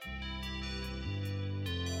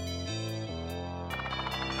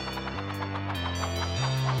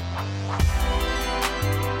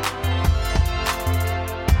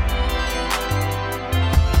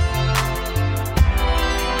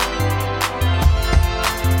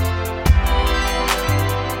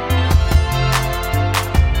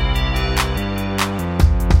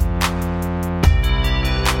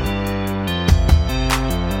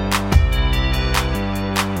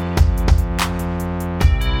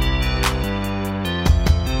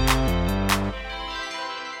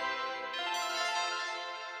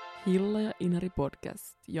Hilla ja Inari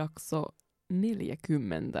podcast, jakso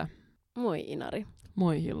 40. Moi Inari.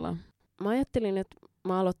 Moi Hilla. Mä ajattelin, että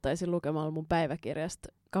mä aloittaisin lukemalla mun päiväkirjasta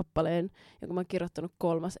kappaleen, jonka mä oon kirjoittanut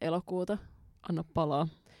 3. elokuuta. Anna palaa.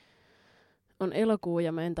 On elokuu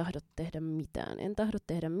ja mä en tahdo tehdä mitään. En tahdo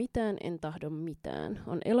tehdä mitään, en tahdo mitään.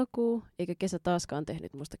 On elokuu, eikä kesä taaskaan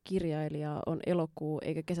tehnyt musta kirjailijaa. On elokuu,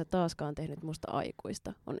 eikä kesä taaskaan tehnyt musta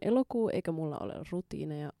aikuista. On elokuu, eikä mulla ole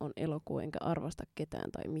rutiineja. On elokuu, enkä arvosta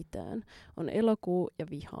ketään tai mitään. On elokuu ja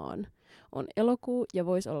vihaan. On elokuu ja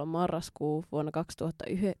voisi olla marraskuu vuonna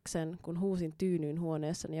 2009, kun huusin tyynyyn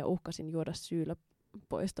huoneessani ja uhkasin juoda syyllä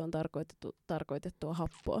poistoon tarkoitettua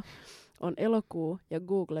happoa. On elokuu ja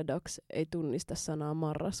Google Docs ei tunnista sanaa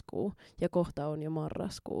marraskuu ja kohta on jo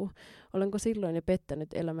marraskuu. Olenko silloin jo pettänyt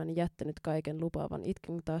elämäni, jättänyt kaiken lupaavan,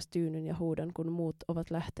 itken taas tyynyn ja huudan, kun muut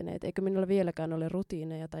ovat lähteneet. Eikö minulla vieläkään ole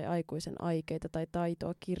rutiineja tai aikuisen aikeita tai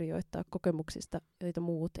taitoa kirjoittaa kokemuksista, joita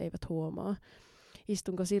muut eivät huomaa.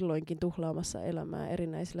 Istunko silloinkin tuhlaamassa elämää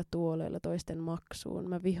erinäisillä tuoleilla toisten maksuun.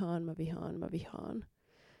 Mä vihaan.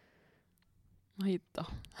 Hitto.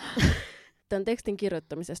 Tämän tekstin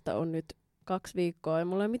kirjoittamisesta on nyt 2 viikkoa ja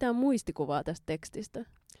mulla ei ole mitään muistikuvaa tästä tekstistä.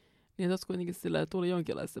 Niin tuossa kuitenkin sillä tuli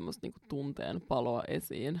jonkinlaista semmoista niinku tunteen paloa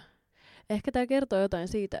esiin. Ehkä tämä kertoo jotain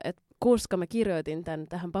siitä, että koska mä kirjoitin tämän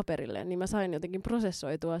tähän paperille, niin mä sain jotenkin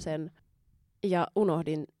prosessoitua sen ja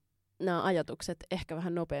unohdin nämä ajatukset ehkä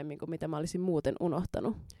vähän nopeammin kuin mitä mä olisin muuten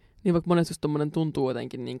unohtanut. Niin vaikka monesti just tommonen tuntuu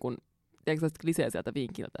jotenkin niin kuin, tiedätkö klisee sieltä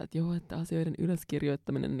vinkiltä, että joo, että asioiden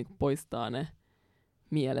ylöskirjoittaminen niin poistaa ne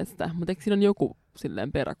mielestä. Mutta eikö siinä on joku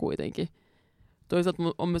silleen perä kuitenkin? Toisaalta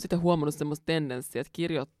on myös sitä huomannut semmoista tendenssiä, että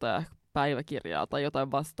kirjoittaa päiväkirjaa tai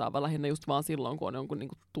jotain vastaavaa lähinnä just vaan silloin, kun on jonkun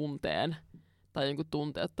niinku tunteen tai jonkun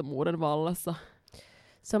tunteettomuuden vallassa.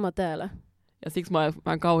 Sama täällä. Ja siksi mä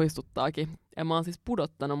vähän kauhistuttaakin. Ja mä oon siis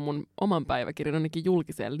pudottanut mun oman päiväkirjan ainakin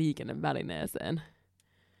julkiseen liikennevälineeseen.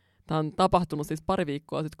 Tämä on tapahtunut siis 2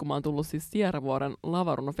 viikkoa sitten, kun mä oon tullut siis Sierravuoren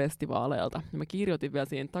Lavaruno-festivaaleilta. Ja mä kirjoitin vielä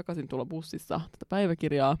siinä takaisin tulla bussissa tätä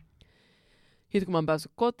päiväkirjaa. Sitten kun mä oon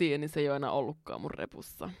päässyt kotiin, niin se ei ole enää ollutkaan mun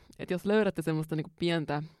repussa. Et jos löydätte semmoista niinku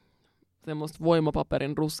pientä semmoista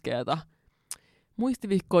voimapaperin ruskeata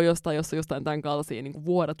muistivihkoa jostain, jossa on jostain tämän kaltaisia niinku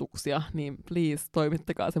vuodatuksia, niin please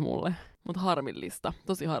toimittakaa se mulle. Mutta harmillista,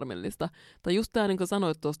 tosi harmillista. Tai just tää, niin kuin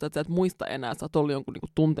sanoit tuosta, että sä et muista enää, että sä oot ollut jonkun niinku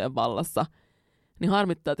tunteen vallassa. Niin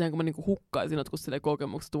harmittaa, että ihan kun mä niinku hukkaisin jotkut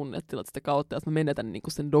kokemukset tunnetilat sitä kautta, jos mä menetän niinku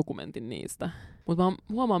sen dokumentin niistä. Mutta mä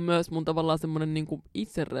huomaan myös mun tavallaan semmoinen niinku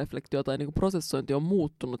itsereflektio tai niinku prosessointi on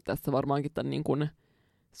muuttunut tässä varmaankin tämän niinku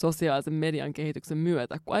sosiaalisen median kehityksen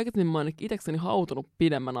myötä. Kun aikaisemmin mä oon itsekseni hautunut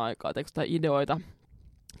pidemmän aikaa, tekstai ideoita,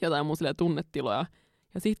 jotain mun tunnetiloja,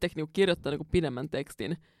 ja sitten niinku kirjoittaa niinku pidemmän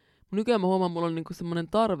tekstin. Mut nykyään mä huomaan, mulla on niinku semmoinen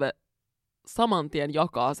tarve saman tien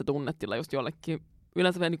jakaa se tunnetila just jollekin,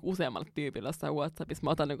 yleensä vielä niinku useammalle tyypille jossain WhatsAppissa. Mä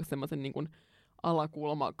otan niinku semmoisen niinku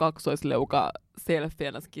alakulma kaksoisleuka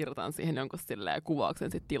selfien, ja kirjoitan siihen jonkun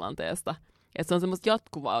kuvauksen sit tilanteesta. Et se on semmoista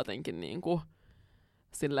jatkuvaa jotenkin niinku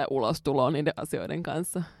ulostuloa niiden asioiden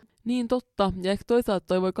kanssa. Niin totta. Ja ehkä toisaalta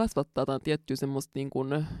toi voi kasvattaa jotain tiettyä semmoista niinku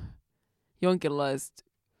jonkinlaista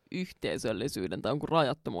yhteisöllisyyden tai jonkun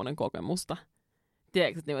rajattomuuden kokemusta.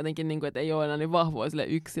 Tiedätkö, että jotenkin, niin kuin, että ei ole enää niin vahvoja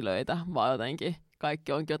yksilöitä, vaan jotenkin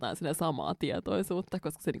kaikki onkin jotain samaa tietoisuutta,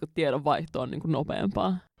 koska se niin kuin, tiedonvaihto on niin kuin,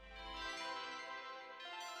 nopeampaa.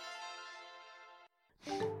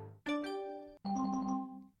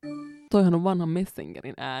 Toihan on vanhan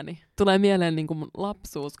Messengerin ääni. Tulee mieleen niin kuin mun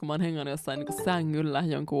lapsuus, kun mä oon hengannut jossain niin kuin sängyllä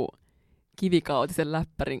jonkun kivikautisen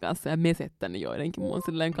läppärin kanssa ja mesettänyt joidenkin mun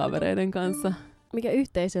kavereiden kanssa. Mikä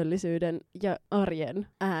yhteisöllisyyden ja arjen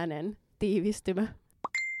äänen tiivistymä.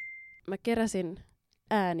 Mä keräsin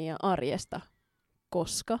ääniä arjesta,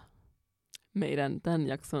 koska meidän tämän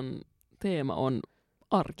jakson teema on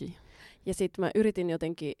arki. Ja sit mä yritin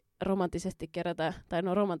jotenkin romanttisesti kerätä, tai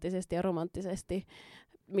no romanttisesti,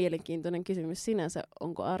 mielenkiintoinen kysymys sinänsä,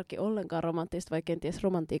 onko arki ollenkaan romanttista vai kenties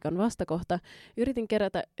romantiikan vastakohta. Yritin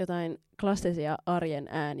kerätä jotain klassisia arjen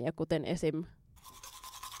ääniä, kuten esim.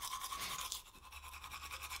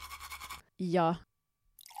 Ja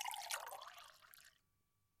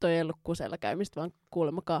toi ei ollut kusella käymistä, vaan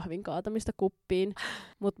kuulemma kahvin kaatamista kuppiin.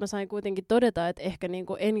 Mutta mä sain kuitenkin todeta, että ehkä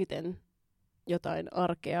niinku eniten jotain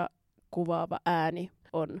arkea kuvaava ääni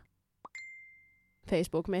on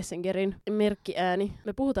Facebook Messengerin merkkiääni.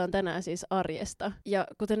 Me puhutaan tänään siis arjesta. Ja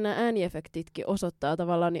kuten nämä ääniefektitkin osoittaa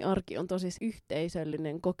tavallaan, niin arki on tosi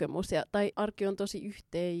yhteisöllinen kokemus. Tai arki on tosi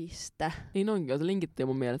yhteistä. Niin onkin. Se linkittyy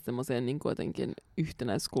mun mielestä semmoiseen niin jotenkin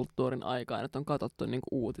yhtenäiskulttuurin aikaan, että on katsottu niin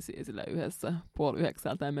uutisia yhdessä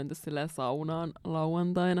 8:30 ja menty saunaan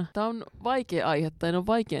lauantaina. Tämä on vaikea aihe, tai on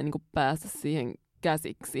vaikea niin päästä siihen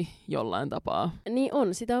käsiksi jollain tapaa. Niin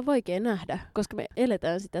on, sitä on vaikea nähdä, koska me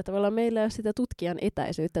eletään sitä tavallaan, meillä ei ole sitä tutkijan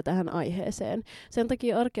etäisyyttä tähän aiheeseen. Sen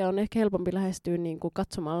takia arkea on ehkä helpompi lähestyä niin kuin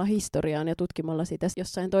katsomalla historiaan ja tutkimalla sitä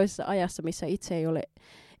jossain toisessa ajassa, missä itse ei ole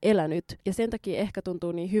elänyt. Ja sen takia ehkä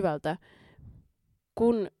tuntuu niin hyvältä,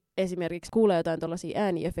 kun esimerkiksi kuulee jotain tuollaisia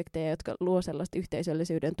ääniefektejä, jotka luo sellaista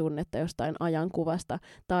yhteisöllisyyden tunnetta jostain ajankuvasta,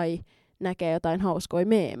 tai näkee jotain hauskoja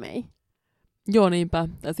meemejä. Joo, niinpä.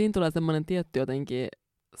 Ja siinä tulee semmoinen tietty jotenkin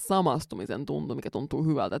samastumisen tuntu, mikä tuntuu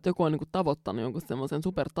hyvältä. Että joku on niinku tavoittanut jonkun semmoisen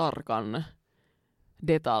supertarkan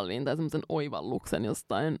detaljin tai semmoisen oivalluksen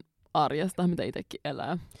jostain arjesta, mitä itsekin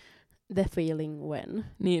elää. The feeling when.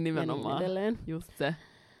 Niin, nimenomaan. Ja niin just se.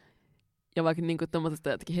 Ja vaikka niinku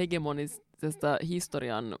tämmöisestä hegemonisesta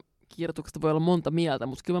historian kirjoituksesta voi olla monta mieltä,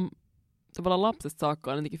 mutta kyllä tavallaan lapsesta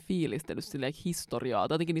saakka on jotenkin fiilistellyt silleen historiaa,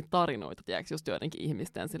 tai jotenkin niitä tarinoita, tiedätkö, just joidenkin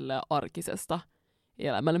ihmisten silleen arkisesta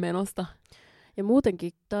elämänmenosta. Ja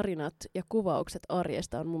muutenkin tarinat ja kuvaukset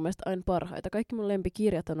arjesta on mun mielestä aina parhaita. Kaikki mun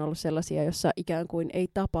lempikirjat on ollut sellaisia, jossa ikään kuin ei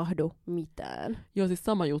tapahdu mitään. Joo, siis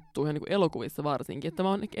sama juttu, ihan niin kuin elokuvissa varsinkin. Että mä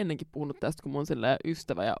oon ennenkin puhunut tästä, kun mun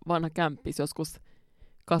ystävä ja vanha kämppis joskus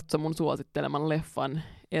katsoi mun suositteleman leffan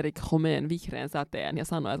Erik Homeen Vihreän säteen ja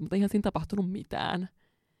sanoi, että mutta eihän siinä tapahtunut mitään.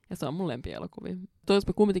 Ja se on mun lempielokuvia. Toisaalta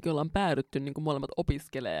me kumminkin ollaan päädytty, niin kuin molemmat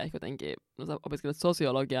opiskelee jotenkin, no sä opiskelet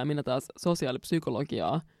sosiologiaa, minä taas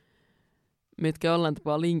sosiaalipsykologiaa, mitkä ollaan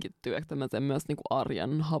tapaa linkittyy ehkä myös niin kuin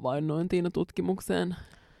arjen havainnointiin ja tutkimukseen.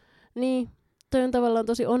 Niin, toi on tavallaan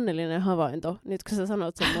tosi onnellinen havainto, nyt kun sä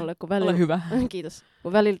sanot sen mulle, kun välillä... Ole hyvä. Kiitos.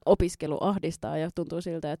 Kun välillä opiskelu ahdistaa ja tuntuu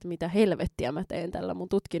siltä, että mitä helvettiä mä teen tällä mun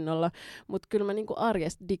tutkinnolla. Mutta kyllä mä niinku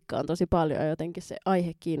arjesta dikkaan tosi paljon ja jotenkin se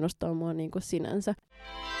aihe kiinnostaa mua niinku sinänsä.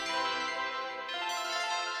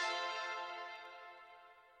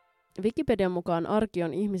 Wikipedian mukaan arki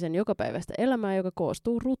on ihmisen jokapäiväistä elämää, joka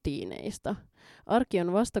koostuu rutiineista. Arki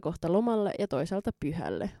on vastakohta lomalle ja toisaalta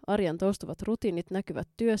pyhälle. Arjen toistuvat rutiinit näkyvät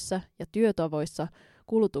työssä ja työtavoissa,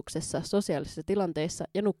 kulutuksessa, sosiaalisissa tilanteissa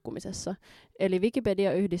ja nukkumisessa. Eli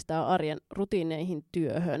Wikipedia yhdistää arjen rutiineihin,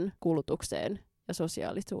 työhön, kulutukseen ja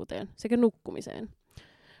sosiaalisuuteen sekä nukkumiseen.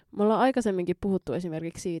 Me ollaan aikaisemminkin puhuttu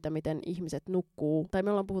esimerkiksi siitä, miten ihmiset nukkuu, tai me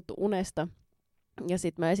ollaan puhuttu unesta, ja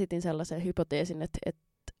sitten mä esitin sellaisen hypoteesin,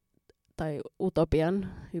 tai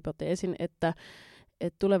utopian hypoteesin, että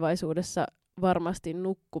tulevaisuudessa varmasti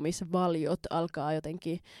nukkumisvaliot alkaa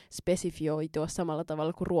jotenkin spesifioitua samalla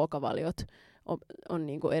tavalla kuin ruokavaliot on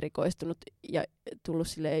niin kuin erikoistunut ja tullut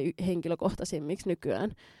henkilökohtaisimmiksi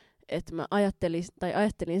nykyään. Et mä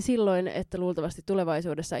ajattelin silloin, että luultavasti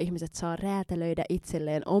tulevaisuudessa ihmiset saa räätälöidä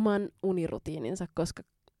itselleen oman unirutiininsa, koska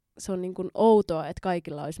se on niin kuin outoa, että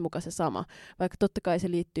kaikilla olisi muka se sama, vaikka totta kai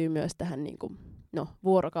se liittyy myös tähän niin kuin,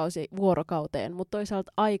 vuorokauteen, mutta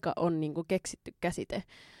toisaalta aika on niin kuin keksitty käsite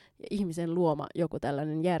ja ihmisen luoma joku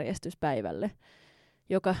tällainen järjestys päivälle,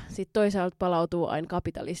 joka sitten toisaalta palautuu aina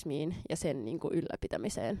kapitalismiin ja sen niin kuin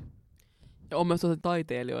ylläpitämiseen. Ja on myös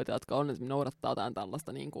taiteilijoita, jotka noudattaa jotain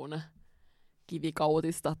tällaista niin kuin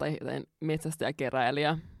kivikautista tai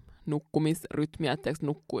metsästäjäkeräilijä nukkumisrytmiä, että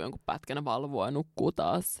nukkuu jonkun pätkänä valvoa ja nukkuu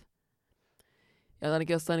taas. Ja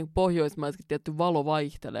ainakin jossain niin pohjoismaissakin tietty valo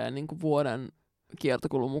vaihtelee niin kuin vuoden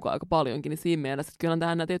kiertokulun mukaan aika paljonkin, niin siinä mielessä, että kyllä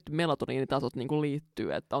tähän nämä tietty melatoniinitasot niin kuin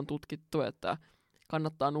liittyy, että on tutkittu, että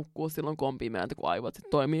kannattaa nukkua silloin, kun on pimeältä, kun aivot sit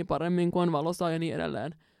toimii paremmin, kun on valosaa ja niin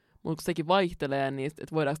edelleen. Mutta kun sekin vaihtelee, niin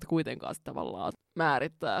että voidaanko sitä kuitenkaan tavallaan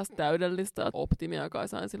määrittää täydellistä optimia, joka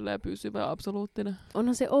ei pysyvä ja absoluuttinen.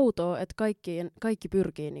 Onhan se outoa, että kaikki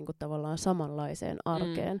pyrkii niinku tavallaan samanlaiseen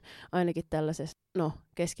arkeen, ainakin tällaisessa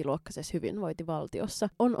keskiluokkaisessa hyvinvointivaltiossa.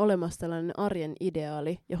 On olemassa tällainen arjen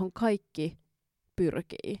ideaali, johon kaikki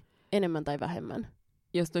pyrkii, enemmän tai vähemmän.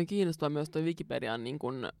 Ja sitten on kiinnostavaa myös tuo Wikipedian niin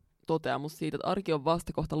kun toteamus siitä, että arki on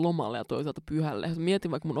vastakohta lomalle ja toisaalta pyhälle. Jos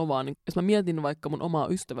mä mietin vaikka mun omaa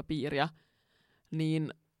ystäväpiiriä,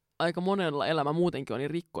 niin aika monella elämä muutenkin on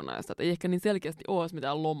niin rikkonaista, että ei ehkä niin selkeästi ole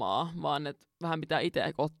mitään lomaa, vaan että vähän pitää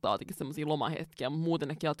itse ottaa jotenkin semmoisia lomahetkiä, mutta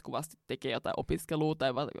muuten ehkä jatkuvasti tekee jotain opiskelua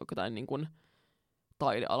tai jotain niin kuin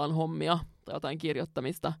taidealan hommia tai jotain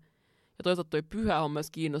kirjoittamista. Ja toisaalta toi pyhä on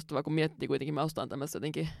myös kiinnostavaa, kun miettii kuitenkin, mä ostan tämmöisessä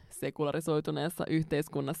jotenkin sekularisoituneessa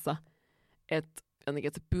yhteiskunnassa, että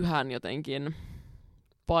jotenkin se pyhän jotenkin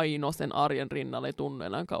paino sen arjen rinnalle ei tunnu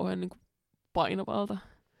enää kauhean niin kuin painovalta.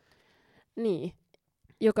 Niin,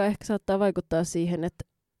 joka ehkä saattaa vaikuttaa siihen, että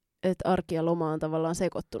arki ja loma on tavallaan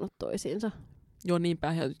sekoittunut toisiinsa. Joo,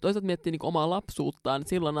 niinpä. Ja toisaalta miettii niin omaa lapsuuttaan, niin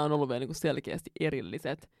silloin nämä on ollut vielä niin selkeästi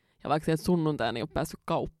erilliset. Ja vaikka se, että sunnuntaina ei ole päässyt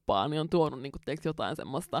kauppaan, niin on tuonut niin kuin, jotain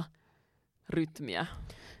semmoista rytmiä.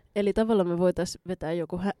 Eli tavallaan me voitaisiin vetää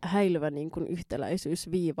joku häilyvä niin kuin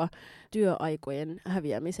yhtäläisyysviiva työaikojen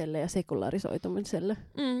häviämiselle ja sekularisoitumiselle.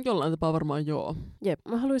 Jollain tapaa varmaan joo. Jep,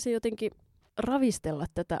 mä haluaisin jotenkin ravistella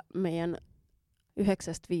tätä meidän 9-5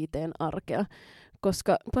 arkea,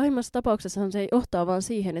 koska pahimmassa tapauksessahan se johtaa vaan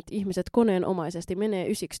siihen, että ihmiset koneenomaisesti menee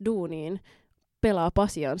 9 duuniin, pelaa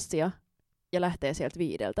pasianssia ja lähtee sieltä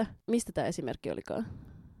 5. Mistä tämä esimerkki olikaan?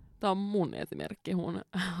 Tämä on mun esimerkki mun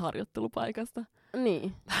harjoittelupaikasta.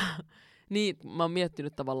 Niin. Niin, mä oon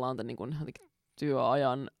miettinyt tavallaan tämän niin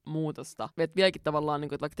työajan muutosta. Et vieläkin tavallaan,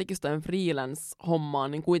 että vaikka tekisi jotain freelance-hommaa,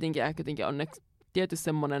 niin kuitenkin ehkä on tietysti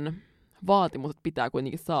semmoinen vaatimus, että pitää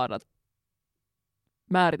kuitenkin saada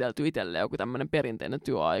määritelty itselleen joku tämmöinen perinteinen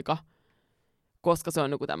työaika, koska se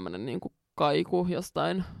on joku tämmöinen niin kuin kaiku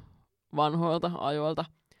jostain vanhoilta ajoilta.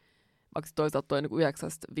 Vaikka toisaalta toi niin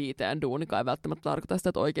 9-5 duunika ei välttämättä tarkoita sitä,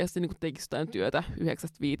 että oikeasti niin tekisi jotain työtä 9-5,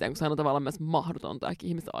 kun sehän on tavallaan myös mahdotonta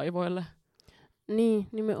ihmisten aivoille. Niin,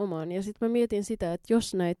 nimenomaan. Ja sitten mä mietin sitä, että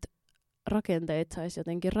jos näitä rakenteita saisi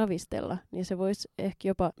jotenkin ravistella, niin se voisi ehkä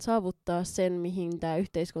jopa saavuttaa sen, mihin tämä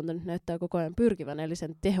yhteiskunta nyt näyttää koko ajan pyrkivän, eli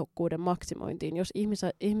sen tehokkuuden maksimointiin. Jos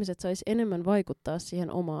ihmiset sais enemmän vaikuttaa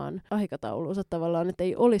siihen omaan aikatauluunsa tavallaan, että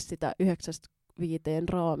ei olisi sitä 9-5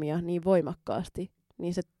 raamia niin voimakkaasti,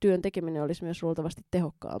 niin se työn tekeminen olisi myös luultavasti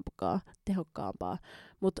tehokkaampaa.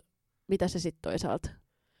 Mutta mitä se sitten toisaalta?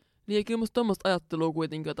 Niin ja kyllä musta tommoista ajattelua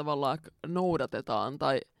kuitenkin tavallaan noudatetaan,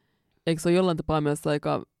 tai eikö se ole jollain tapaa myös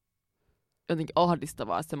aika jotenkin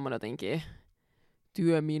ahdistavaa semmoinen jotenkin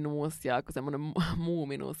työminuus ja semmoinen muu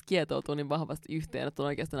minuus kietoutuu niin vahvasti yhteen, että on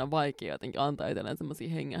oikeastaan vaikea jotenkin antaa itselleen semmoisia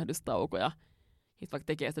hengähdystaukoja, että vaikka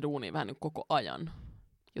tekee sitä duunia vähän niin koko ajan,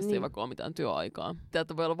 jos ei vaikka ole mitään työaikaa.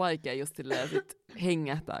 Tätä voi olla vaikea just silleen sit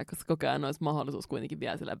hengähtää, koska koko ajan olisi mahdollisuus kuitenkin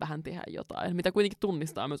vielä silleen vähän tehdä jotain, mitä kuitenkin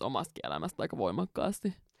tunnistaa myös omasta elämästä aika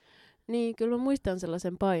voimakkaasti. Niin, kyllä mä muistan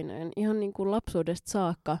sellaisen paineen ihan niin kuin lapsuudesta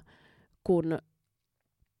saakka, kun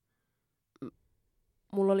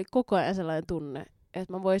mulla oli koko ajan sellainen tunne,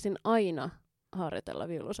 että mä voisin aina harjoitella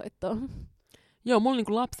viulusoittoa. Joo, mulla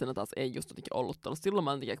niinku lapsena taas ei just jotenkin ollut tällaista. Silloin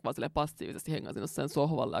mä jotenkin vaan passiivisesti hengasin sen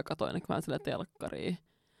sohvalle ja katoin ehkä vähän silleen telkkariin.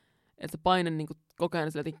 Että se paine niinku koko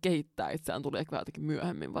ajan silleen kehittää itseään tuli ehkä vähän jotenkin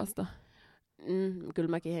myöhemmin vasta. Kyllä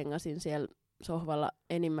mäkin hengasin siellä sohvalla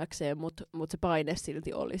enimmäkseen, mutta se paine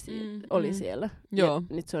silti oli siellä. Joo.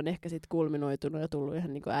 Ja nyt se on ehkä sitten kulminoitunut ja tullut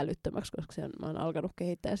ihan niinku älyttömäksi, koska mä oon alkanut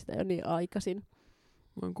kehittää sitä jo niin aikaisin.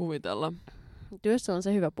 Voin kuvitella. Työssä on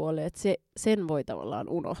se hyvä puoli, että sen voi tavallaan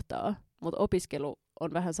unohtaa, mutta opiskelu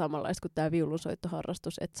on vähän samanlaista kuin tämä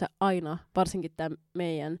viulunsoittoharrastus, että sä aina, varsinkin tämä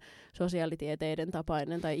meidän sosiaalitieteiden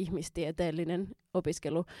tapainen tai ihmistieteellinen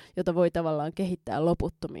opiskelu, jota voi tavallaan kehittää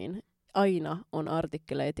loputtomiin, aina on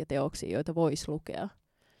artikkeleita ja teoksia, joita voisi lukea.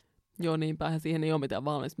 Joo, niinpä. Siihen ei ole mitään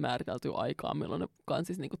valmista määriteltyä aikaa, milloin ne kan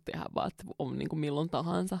siis niinku tehdä, vaan että on niinku milloin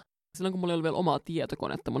tahansa. Silloin kun mulla oli vielä omaa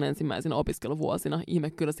tietokonetta mun ensimmäisenä opiskeluvuosina,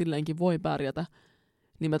 ihme kyllä silleenkin voi pärjätä,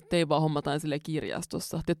 niin mä tein vaan hommataan sille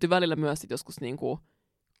kirjastossa. Tietty välillä myös sit joskus niinku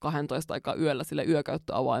 12 aikaa yöllä sille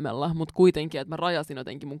yökäyttöavaimella, mutta kuitenkin, että mä rajasin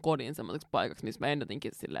jotenkin mun kodin semmoiseksi paikaksi, missä mä en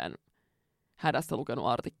jotenkin silleen hädässä lukenut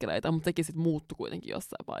artikkeleita, mutta sekin sitten muuttui kuitenkin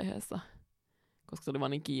jossain vaiheessa. Koska se oli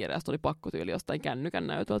vaan niin kiire, ja oli pakko tyyli jostain kännykän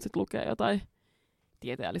näytöltä sit lukea jotain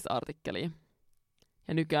tieteellistä artikkelia.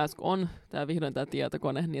 Ja nykyään, kun on vihdoin tää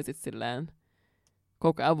tietokone, niin sitten silleen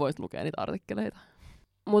koko ajan voisi lukea niitä artikkeleita.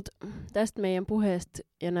 Mutta tästä meidän puheesta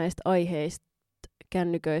ja näistä aiheista,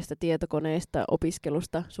 kännyköistä, tietokoneista,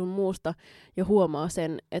 opiskelusta, sun muusta, jo huomaa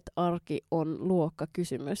sen, että arki on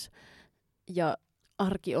luokkakysymys. Ja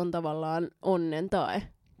arki on tavallaan onnen tae.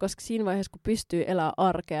 Koska siinä vaiheessa, kun pystyy elämään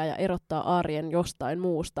arkea ja erottaa arjen jostain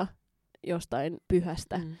muusta, jostain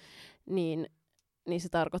pyhästä, niin se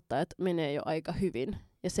tarkoittaa, että menee jo aika hyvin.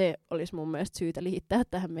 Ja se olisi mun mielestä syytä liittää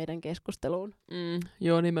tähän meidän keskusteluun.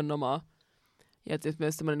 Joo, nimenomaan. Ja siis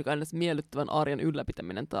myös semmoinen niin miellyttävän arjen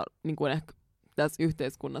ylläpitäminen, niin kuin ehkä tässä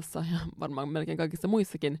yhteiskunnassa ja varmaan melkein kaikissa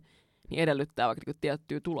muissakin, niin edellyttää vaikka niin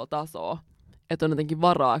tiettyä tulotasoa. Että on jotenkin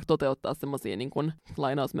varaa toteuttaa semmoisia niin kuin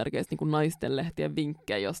lainausmerkeissä niin kuin naisten lehtien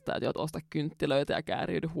vinkkejä jostain, että osta kynttilöitä ja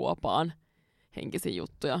kääriydy huopaan henkisiä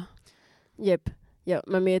juttuja. Jep. Ja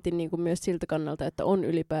mä mietin niin kuin myös siltä kannalta, että on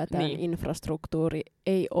ylipäätään infrastruktuuri,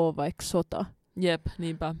 ei ole vaikka sota. Jep,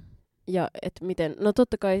 niinpä. Ja että miten, no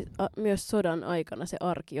totta kai myös sodan aikana se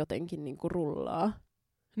arki jotenkin niin kuin rullaa.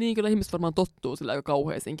 Niin, kyllä ihmiset varmaan tottuu sillä aika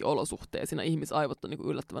kauheisiinkin olosuhteisiin. Ihmisaivot on niin kuin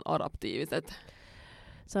yllättävän adaptiiviset.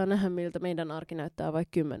 Saa nähdä, miltä meidän arki näyttää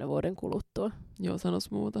vaikka 10 vuoden kuluttua. Joo,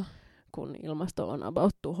 sanos muuta. Kun ilmasto on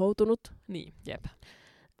about tuhoutunut. Niin, jep.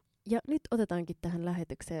 Ja nyt otetaankin tähän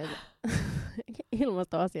lähetykseen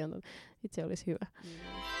ilmastoasiantuntija. Itse olisi hyvä.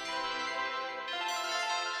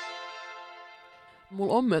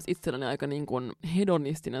 Mulla on myös itselläni aika niin kuin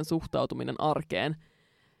hedonistinen suhtautuminen arkeen.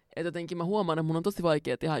 Et jotenkin mä huomaan, että mun on tosi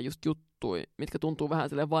vaikea tehdä just juttuja, mitkä tuntuu vähän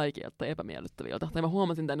silleen vaikeilta tai epämiellyttäviltä. Tai mä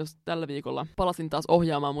huomasin tämän just tällä viikolla. Palasin taas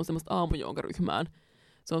ohjaamaan mun semmoista aamujoonkaryhmään.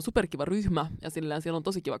 Se on superkiva ryhmä ja silleen siellä on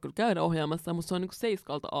tosi kiva kyllä käydä ohjaamassa, mutta se on niinku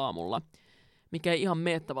 7 aamulla, mikä ei ihan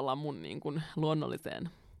mene tavallaan mun niin kuin luonnolliseen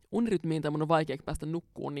unirytmiin, tai mun on vaikea päästä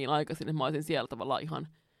nukkuun niin aikaisin, että mä olisin siellä tavallaan ihan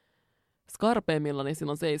skarpeimmillani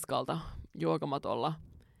silloin 7 joogamatolla.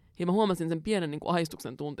 Ja mä huomasin sen pienen niin kuin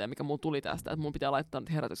ahistuksen tunteen, mikä mulla tuli tästä, että mun pitää laittaa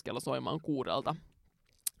herätyskello soimaan 6.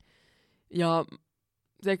 Ja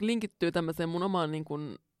se linkittyy tämmöiseen mun omaan niin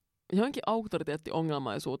kuin, johonkin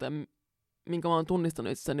auktoriteettiongelmaisuuteen, minkä mä oon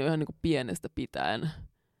tunnistanut itsessäni ihan niin kuin pienestä pitäen.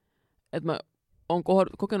 Että mä oon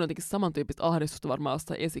kokenut jotenkin samantyyppistä ahdistusta varmaan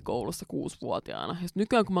jossain esikoulussa 6-vuotiaana. Ja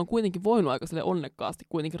nykyään, kun mä oon kuitenkin voinut aika onnekkaasti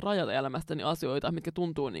kuitenkin rajata elämästäni asioita, mitkä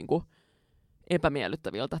tuntuu niin kuin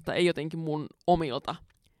epämiellyttäviltä, että ei jotenkin mun omilta,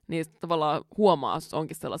 niin tavallaan huomaa, että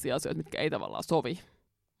onkin sellaisia asioita, mitkä ei tavallaan sovi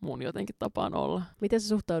mun jotenkin tapaan olla. Miten sä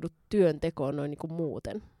suhtaudut työntekoon noin niin kuin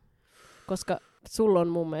muuten? Koska sulla on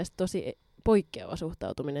mun mielestä tosi poikkeava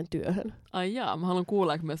suhtautuminen työhön. Ai jaa, mä haluan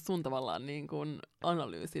kuulla myös sun tavallaan niin kuin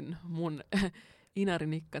analyysin mun Inari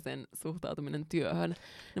Nikkasen suhtautuminen työhön.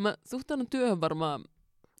 No mä suhtaudun työhön varmaan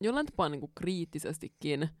jollain tapaa niin kuin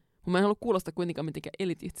kriittisestikin, mutta mä en halua kuulostaa kuitenkaan mitenkään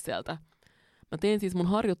elitistiseltä. Mä tein siis mun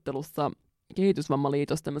harjoittelussa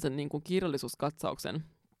Kehitysvammaliitossa tämmöisen niin kuin kirjallisuuskatsauksen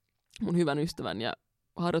mun hyvän ystävän ja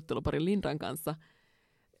harjoitteluparin Lindran kanssa.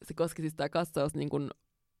 Se koski siis tämä katsaus niin kuin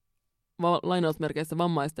lainausmerkeissä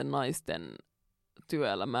vammaisten naisten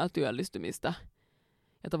työelämää, työllistymistä.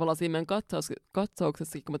 Ja tavallaan siinä meidän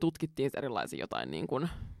katsauksessa, kun me tutkittiin erilaisia jotain niin kuin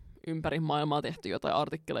ympäri maailmaa tehty jotain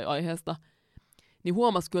artikkeleja aiheesta, niin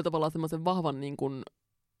huomasi kyllä tavallaan semmoisen vahvan niin kuin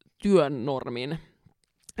työn normin.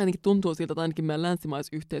 Ainakin tuntuu siltä, että ainakin meidän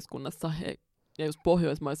länsimaisessa yhteiskunnassa ja just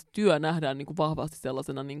pohjoismaissa työ nähdään niin kuin vahvasti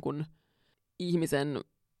sellaisena niin kuin ihmisen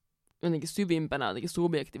jotenkin syvimpänä jotenkin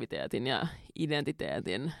subjektiviteetin ja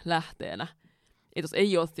identiteetin lähteenä. Et jos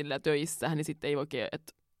ei ole sillä töissä, niin sitten ei oikein,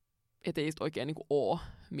 että ei oikein niin kuin ole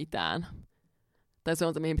mitään. Tai se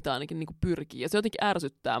on se, mihin pitää ainakin niin kuin pyrkiä. Ja se jotenkin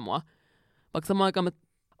ärsyttää mua. Vaikka samaan aikaan mä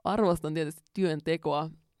arvostan tietysti työntekoa,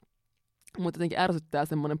 mutta jotenkin ärsyttää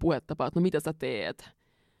semmoinen puhetapa, että no mitä sä teet?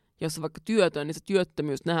 Jos on vaikka työtön, niin se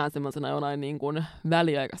työttömyys nähdään semmoisena jonain niin kuin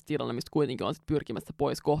väliaikaista tilalla, mistä kuitenkin on sit pyrkimässä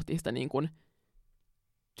pois kohti sitä niin kuin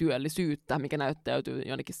työllisyyttä, mikä näyttäytyy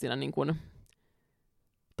jonnekin siinä niin kuin,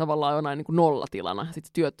 tavallaan jonain niin kuin nollatilana.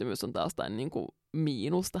 Sitten työttömyys on taas jotain niin kuin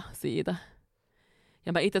miinusta siitä.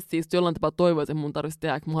 Ja mä itse siis jollain tapaa toivoisin, että mun tarvitsisi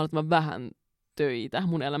tehdä mahdollisimman vähän töitä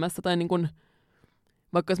mun elämässä. Tai niin kuin,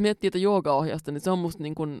 vaikka jos miettii tätä joogaohjausta, niin se on musta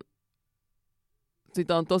niin kuin,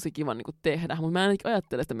 sitä on tosi kiva niin kuin tehdä. Mutta mä en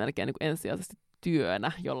ajattele sitä melkein niin kuin ensisijaisesti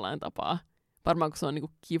työnä jollain tapaa. Varmaan kun se on niin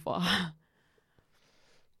kuin kivaa.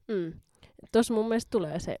 Tuossa mun mielestä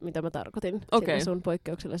tulee se, mitä mä tarkoitin sillä sun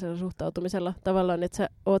poikkeuksellisella suhtautumisella. Tavallaan, että sä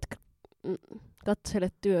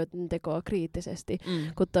katselet työntekoa kriittisesti,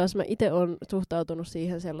 kun taas mä itse olen suhtautunut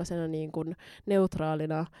siihen sellaisena niin kuin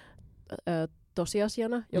neutraalina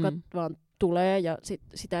tosiasiana, joka vaan tulee ja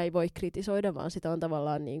sitä ei voi kritisoida, vaan sitä on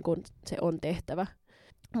tavallaan niin kuin se on tehtävä.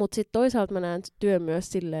 Mutta sitten toisaalta mä näen työn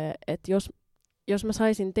myös silleen, että jos mä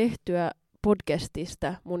saisin tehtyä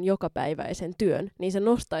podcastista mun jokapäiväisen työn, niin se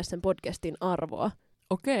nostaisi sen podcastin arvoa.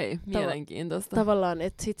 Okei, mielenkiintoista. Tavallaan,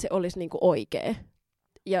 että sit se olisi niinku oikee.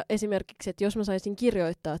 Ja esimerkiksi, että jos mä saisin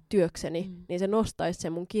kirjoittaa työkseni, niin se nostaisi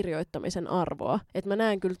sen mun kirjoittamisen arvoa. Että mä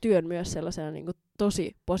näen kyllä työn myös sellaisena niinku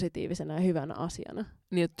tosi positiivisena ja hyvänä asiana.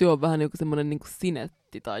 Niin, että työ on vähän joku semmoinen niinku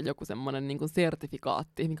sinetti tai joku semmoinen niinku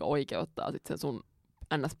sertifikaatti, mikä oikeuttaa sit sen sun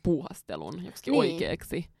ns-puuhastelun joksikin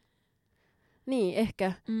oikeaksi. Niin,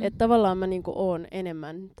 ehkä. Että tavallaan mä niinku oon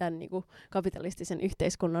enemmän tämän niinku kapitalistisen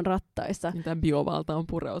yhteiskunnan rattaissa. Tämä biovalta on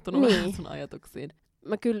pureutunut vähän sun ajatuksiin.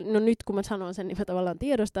 Mä kyllä, no nyt kun mä sanon sen, niin mä tavallaan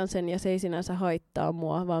tiedostan sen ja se ei sinänsä haittaa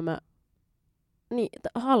mua, vaan mä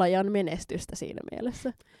halajan menestystä siinä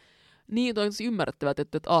mielessä. Niin, toi on ymmärrettävää,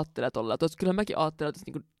 että ajattelet olla. Kyllä mäkin ajattelen, että jos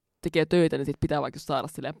niinku tekee töitä, niin sit pitää vaikka saada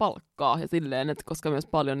silleen palkkaa. Ja silleen, että koska myös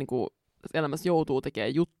paljon niinku elämässä joutuu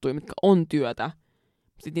tekemään juttuja, mitkä on työtä,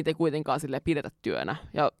 sitten niitä ei kuitenkaan silleen pidetä työnä.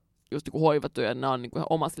 Ja just niin kuin hoivatyö, nämä on niin kuin ihan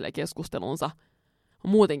oma silleen keskustelunsa.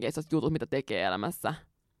 On muutenkin sellaiset jutut, mitä tekee elämässä.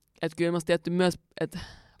 Että kyllä mä tietty myös, että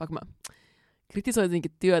vaikka mä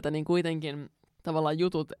kritisoisinkin työtä, niin kuitenkin tavallaan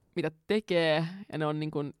jutut, mitä tekee, ja ne on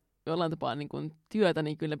niin kuin jollain tapaa niin kuin työtä,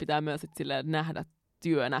 niin kyllä pitää myös silleen nähdä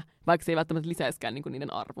työnä, vaikka se ei välttämättä lisäiskään niin kuin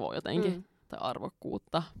niiden arvoa jotenkin, tai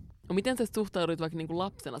arvokkuutta. No miten sä suhtauduit vaikka niin kuin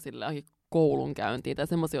lapsena silleen koulunkäyntiin tai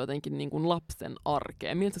semmoisia jotenkin niin kuin lapsen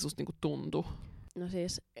arkeen? Miltä se susta niin kuin tuntui? No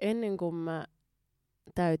siis ennen kuin mä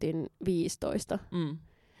täytin 15,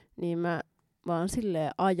 niin mä vaan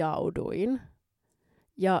silleen ajauduin.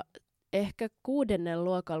 Ja ehkä 6.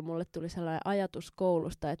 luokalla mulle tuli sellainen ajatus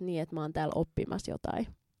koulusta, että niin, että mä oon täällä oppimassa jotain.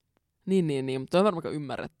 Niin. Mutta on varmaan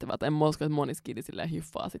ymmärrettävää. En mä usko, että moni skidi silleen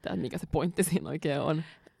hiffaa sitä, että mikä se pointti siinä oikein on.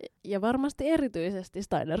 Ja varmasti erityisesti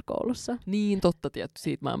Steiner-koulussa. Niin, totta tietty.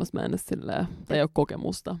 Siitä maailmassa mä en edes silleen, tai ei ole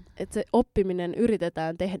kokemusta. Että se oppiminen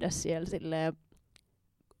yritetään tehdä siellä silleen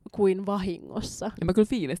kuin vahingossa. Ja mä kyllä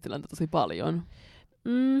fiilistelen tosi paljon.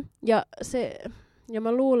 Ja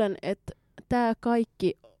mä luulen, että tää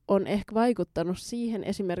kaikki on ehkä vaikuttanut siihen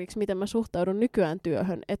esimerkiksi, miten mä suhtaudun nykyään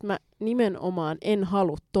työhön, että mä nimenomaan en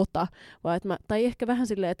halua vaan tai ehkä vähän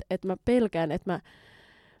silleen, että mä pelkään, että mä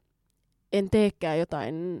en teekään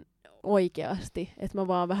jotain oikeasti, että mä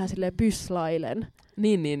vaan vähän silleen pyslailen.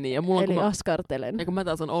 Niin. Ja mulla eli askartelen. Ja kun mä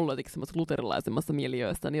taas on ollut jotenkin semmoisessa luterilaisemmassa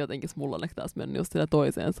miljöössä, niin jotenkin mulla on ehkä taas mennyt just sillä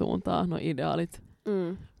toiseen suuntaan, no ideaalit.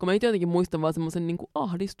 Kun mä itse jotenkin muistan vaan semmoisen niin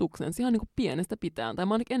ahdistuksen, ihan niin pienestä pitäen. Tai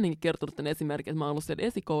mä oon ennenkin kertonut tämän esimerkin, että mä oon ollut siellä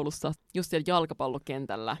esikoulussa, just siellä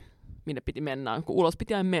jalkapallokentällä, minne piti mennä, kun ulos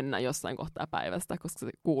piti aina mennä jossain kohtaa päivästä, koska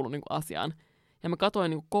se kuului niin asiaan. Ja mä katsoin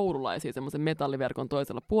niin koululaisia semmoisen metalliverkon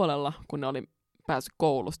toisella puolella, kun ne oli päässyt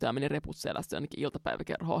koulusta ja meni reput selässä jonnekin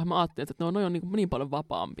iltapäiväkerhoon. Mä ajattelin, että noi on niin paljon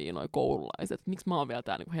vapaampia noi koululaiset. Miksi mä oon vielä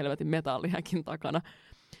täällä niin helvetin metallihäkin takana?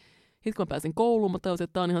 Sitten kun mä pääsin kouluun, mä tajusin,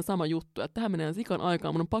 että tää on ihan sama juttu, että tähän menee sikan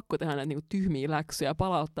aikaa, mun on pakko tehdä näitä niinku tyhmiä läksyjä ja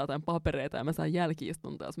palauttaa jotain papereita ja mä saan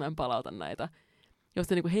jälki-istuntoja, jos mä en palauta näitä. Ja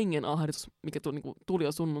se niinku hengen ahdistus, mikä tuli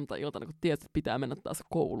jo sunnuntai-iltana, kun tiesi, että pitää mennä taas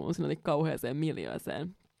kouluun, siinä oli kauheeseen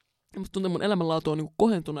miljööseen. Ja musta tuntuu, että mun elämänlaatu on niinku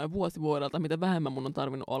kohentunut jo vuosi vuodelta, mitä vähemmän mun on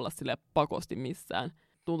tarvinnut olla silleen pakosti missään.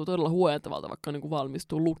 Tuntuu todella huojentavalta, vaikka niinku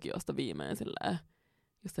valmistuu lukiosta viimein silleen,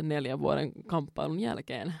 just sen 4 vuoden kamppailun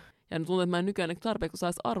jälkeen. Ja tuntuu, että mä en nykyään tarpeeksi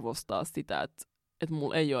saisi arvostaa sitä, että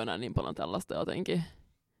mulla ei ole enää niin paljon tällaista jotenkin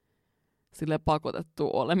silleen pakotettua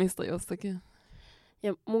olemista jossakin.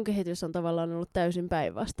 Ja mun kehitys on tavallaan ollut täysin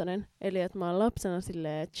päinvastainen. Eli että mä oon lapsena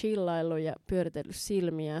silleen chillaillut ja pyöritellyt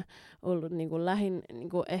silmiä, ollut niinku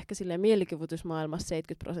niinku ehkä silleen mielikuvitusmaailmassa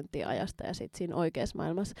 70% ajasta ja sitten siinä oikeassa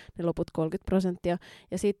maailmassa ne loput 30%.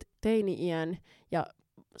 Ja sitten teini-iän ja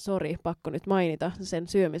pakko nyt mainita, sen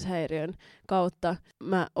syömishäiriön kautta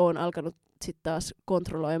mä oon alkanut sitten taas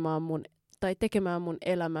kontrolloimaan tai tekemään mun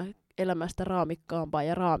elämästä raamikkaampaa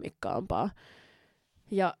ja raamikkaampaa.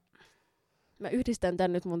 Ja mä yhdistän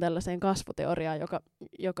tän nyt mun tällaiseen kasvuteoriaan,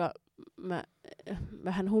 joka mä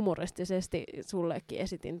vähän humoristisesti sullekin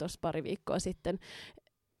esitin tuossa pari viikkoa sitten.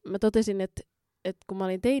 Mä totesin, että kun mä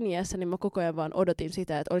olin teini-iässä, niin mä koko ajan vaan odotin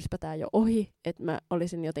sitä, että olisipa tää jo ohi, että mä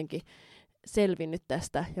olisin jotenkin selvinnyt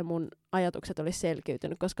tästä ja mun ajatukset olisi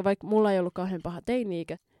selkeytynyt, koska vaikka mulla ei ollut kauhean paha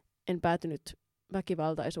teini-ikä, en päätynyt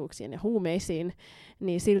väkivaltaisuuksiin ja huumeisiin,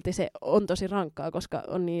 niin silti se on tosi rankkaa, koska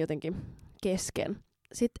on niin jotenkin kesken.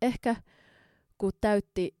 Sitten ehkä kun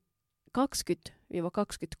täytti 20-23,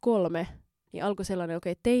 niin alkoi sellainen,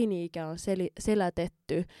 teini-ikä on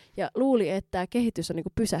selätetty ja luuli, että tämä kehitys on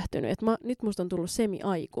niinku pysähtynyt, että nyt musta on tullut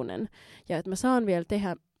semi-aikuinen ja että mä saan vielä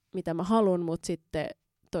tehdä mitä mä haluan, mutta sitten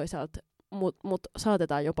toisaalta mut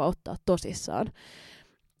saatetaan jopa ottaa tosissaan.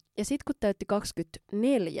 Ja sitten kun täytti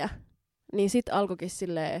 24, niin sitten alkoikin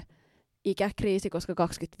silleen ikäkriisi, koska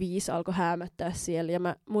 25 alkoi häämättää siellä. Ja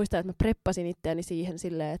mä muistan, että mä preppasin itseäni siihen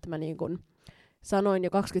silleen, että mä niin kun sanoin jo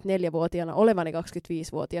 24-vuotiaana olevani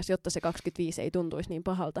 25-vuotias, jotta se 25 ei tuntuisi niin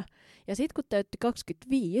pahalta. Ja sitten kun täytti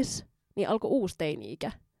 25, niin alkoi uusi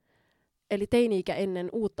teini-ikä. Eli teini-ikä ennen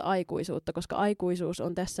uutta aikuisuutta, koska aikuisuus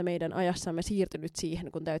on tässä meidän ajassamme siirtynyt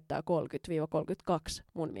siihen, kun täyttää 30-32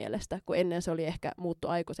 mun mielestä. Kun ennen se oli ehkä muuttu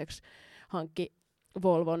aikuiseksi, hankki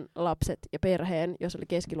Volvon, lapset ja perheen, jos oli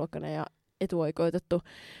keskiluokkainen ja etuoikeutettu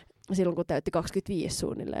silloin, kun täytti 25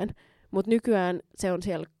 suunnilleen. Mutta nykyään se on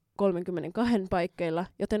siellä 32 paikkeilla,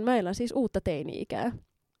 joten mä elän siis uutta teini-ikää.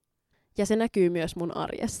 Ja se näkyy myös mun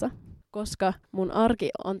arjessa, koska mun arki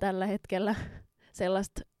on tällä hetkellä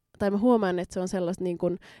sellaista, tai mä huomaan, että se on sellaista, niin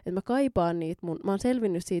kun, että mä kaipaan niitä, mä oon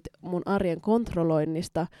selvinnyt siitä mun arjen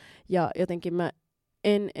kontrolloinnista, ja jotenkin mä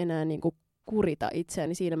en enää niin kun kurita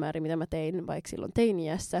itseäni siinä määrin, mitä mä tein vaikka silloin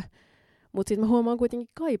teini-iässä, mutta sitten mä huomaan kuitenkin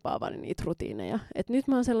kaipaavani niitä rutiineja. Et nyt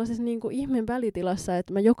mä oon sellaisessa niin kuin ihmeen välitilassa,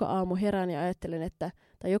 että mä joka aamu herään ja ajattelen,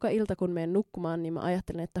 tai joka ilta kun menen nukkumaan, niin mä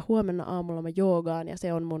ajattelen, että huomenna aamulla mä joogaan, ja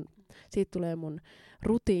siitä tulee mun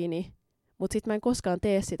rutiini. Mutta sitten mä en koskaan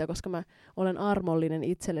tee sitä, koska mä olen armollinen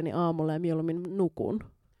itselleni aamulla ja mieluummin nukun.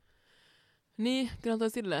 Niin, kyllä toi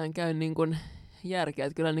silleen käy niin kuin järkeä,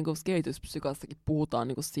 että kyllä niin kuin kehityspsykassakin puhutaan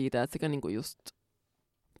niin kuin siitä, että sekä niin kuin just,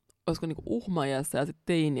 olisiko niin kuin uhmajässä ja sitten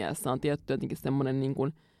teiniässä on tietty jotenkin semmoinen niin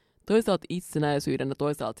kuin toisaalta itsenäisyyden ja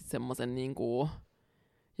toisaalta semmoisen niin kuin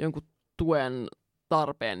jonkun tuen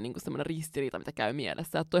tarpeen niin kuin semmoinen ristiriita, mitä käy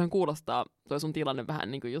mielessä. Että toihan kuulostaa, toi sun tilanne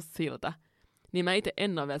vähän niin kuin just siltä. Niin mä itse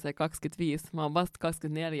en ole vielä se 25, mä oon vasta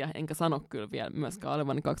 24, enkä sano kyllä vielä myöskään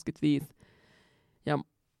olevani 25. Ja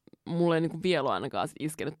mulla ei niin kuin vielä ole ainakaan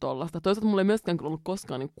iskenyt tollaista. Toisaalta mulla ei myöskään kyllä ollut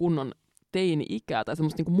koskaan niin kunnon teini-ikää tai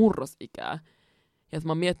semmoista niin kuin murrosikää. Ja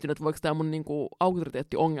mä oon miettinyt, että voiko tämä mun niinku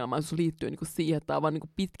auktoriteettiongelmaisuus liittyy niinku siihen, että tämä on vaan niinku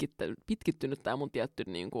pitkittynyt tämä mun tietty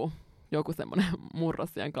niinku, joku semmoinen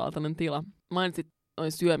murrosiän kaltainen tila. Mainitsit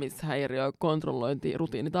noin syömishäiriö, kontrollointi,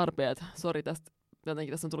 rutiinitarpeet. Sori, tästä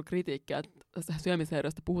jotenkin tässä on tullut kritiikkiä, että tästä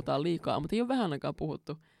syömishäiriöstä puhutaan liikaa, mutta ei ole vähän aikaa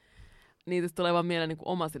puhuttu. Niitä tulee vaan mieleen niinku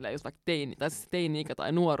oma silleen, just vaikka teini-ikä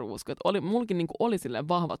tai nuoruus. Mullakin niinku oli silleen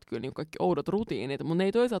vahvat kyllä niinku kaikki oudot rutiinit, mutta ne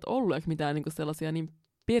ei toisaalta ollut ehkä mitään niinku sellaisia niin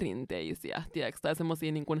perinteisiä, tiedätkö? Tai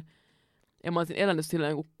semmosia niin kuin, en mä olisin elänyt sillä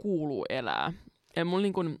niin kuin kuuluu elää. Ja mulla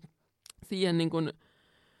niin kuin, siihen niin kuin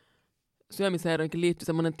syömishäiriöönkin liittyy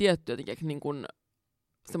semmoinen tietty jotenkin niin kuin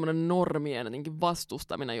semmoinen normien jotenkin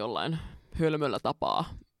vastustaminen jollain hölmöllä tapaa.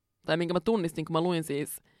 Tai minkä mä tunnistin, kun mä luin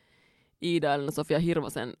siis Iida Elina-Sofia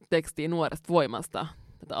Hirvosen tekstiä Nuoresta voimasta,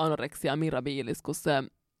 tätä Anorexia Mirabilis, kun se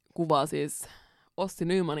kuvaa siis Ossi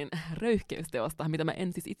Nymanin röyhkeysteosta, mitä mä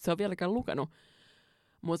en siis itse ole vieläkään lukenut.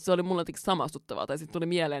 Mutta se oli mulle jotenkin samastuttavaa, tai sitten tuli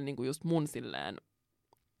mieleen niinku just mun silleen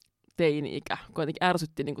teini-ikä, kun jotenkin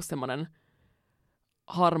ärsytti niinku semmoinen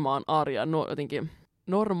harmaan arjan jotenkin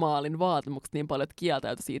normaalin vaatimukset niin paljon, että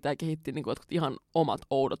kieltäytyi siitä ja kehitti niinku ihan omat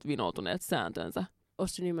oudot vinoutuneet sääntönsä.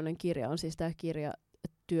 Ossi Nymanen kirja on siis tämä kirja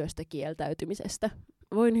työstä kieltäytymisestä.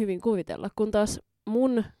 Voin hyvin kuvitella, kun taas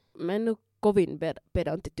mä en ole kovin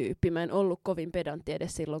pedanttityyppi, mä en ollut kovin pedantti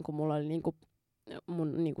edes silloin, kun mulla oli niinku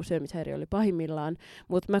mun niinku syömishäiriö oli pahimmillaan,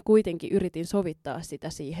 mutta mä kuitenkin yritin sovittaa sitä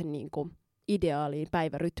siihen niinku ideaaliin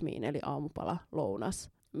päivärytmiin, eli aamupala,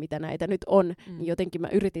 lounas, mitä näitä nyt on, niin jotenkin mä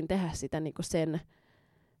yritin tehdä sitä niinku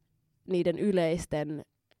niiden yleisten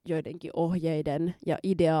joidenkin ohjeiden ja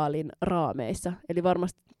ideaalin raameissa, eli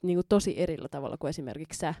varmasti niinku tosi erillä tavalla kuin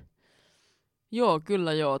esimerkiksi sä. Joo,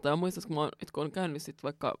 kyllä joo. Tai muistas, kun on käynyt sit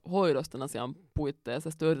vaikka hoidosten asian puitteissa,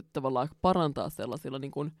 sitten yritetty tavallaan parantaa sellaisilla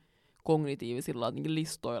niin kuin kognitiivisilla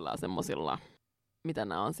listoilla ja semmoisilla, mitä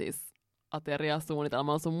nämä on siis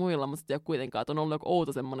ateriasuunnitelmalla sun muilla, mutta sitten ei ole kuitenkaan, että on ollut joku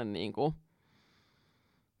outo semmoinen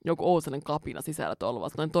joku outo sellainen kapina sisällä tuolla,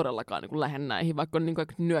 että en todellakaan niin lähde näihin, vaikka on niin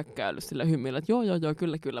nyökkäillyt sillä hymyillä, että joo,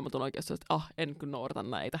 kyllä, mutta on oikeasti, että en kyllä noudata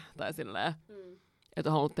näitä, tai silleen, että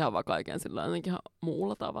on halunnut tehdä vaan kaiken sillä jotenkin ihan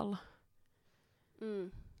muulla tavalla.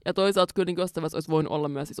 Ja toisaalta kyllä niin jostain vaiheessa olisi voinut olla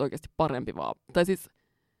myös siis oikeasti parempi vaan, tai siis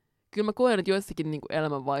kyllä mä koen, että joissakin niin kuin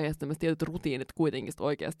elämänvaiheessa myös tietyt rutiinit kuitenkin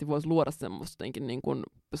oikeasti voisi luoda semmoista niin kuin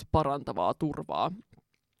parantavaa turvaa.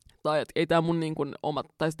 Tai että ei tämä mun niin kuin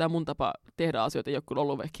tämä mun tapa tehdä asioita ei ole kyllä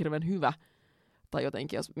ollut ehkä hirveän hyvä. Tai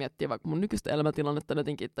jotenkin, jos miettii vaikka mun nykyistä elämäntilannetta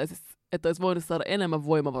jotenkin, tai siis, että olisi voinut saada enemmän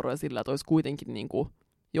voimavaroja sillä, että olisi kuitenkin niin kuin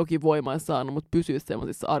jokin voima saanut, mutta pysyä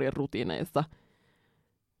semmoisissa arjen rutiineissa,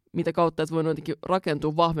 mitä kautta olisi voinut jotenkin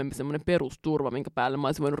rakentua vahvempi semmoinen perusturva, minkä päälle mä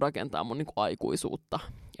olisin voinut rakentaa mun niinku aikuisuutta.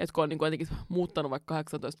 Et kun on niinku jotenkin muuttanut vaikka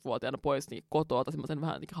 18-vuotiaana pois niin kotoa semmoisen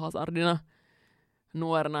vähän jotenkin hazardina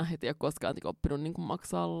nuorena, et ei ole koskaan oppinut niinku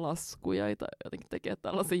maksaa laskuja tai jotenkin tekee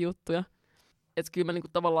tällaisia juttuja. Et kyllä mä niinku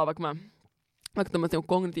tavallaan vaikka tämmöisessä niinku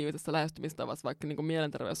kognitiivisessa lähestymistavassa, vaikka niinku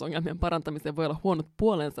mielenterveysongelmien parantamiseen voi olla huonot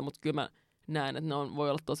puolensa, mutta kyllä mä näen, että voi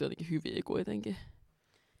olla tosi jotenkin hyviä kuitenkin.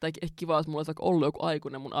 Tai ehkä kiva, jos mulla olisi ollut joku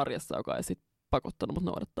aikuinen mun arjessa, joka ei sit pakottanut mut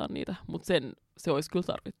noudattaa niitä. Mutta se olisi kyllä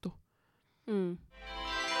tarvittu.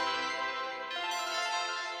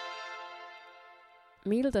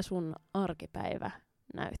 Miltä sun arkipäivä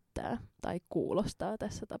näyttää tai kuulostaa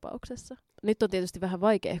tässä tapauksessa? Nyt on tietysti vähän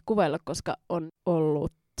vaikea kuvailla, koska on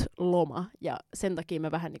ollut loma ja sen takia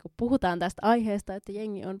me vähän niin kuin puhutaan tästä aiheesta, että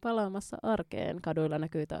jengi on palaamassa arkeen. Kaduilla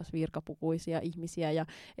näkyy taas virkapukuisia ihmisiä ja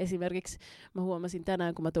esimerkiksi mä huomasin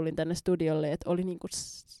tänään, kun mä tulin tänne studiolle, että oli niin kuin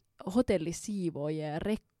hotellisiivoojia ja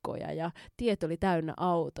rekkoja ja tiet oli täynnä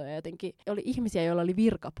autoja. Jotenkin oli ihmisiä, joilla oli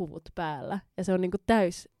virkapuvut päällä ja se on niin kuin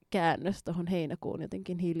täys käännös tuohon heinäkuun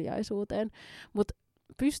jotenkin hiljaisuuteen. Mutta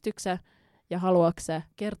pystyksä ja haluaksä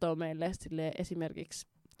kertoa meille esimerkiksi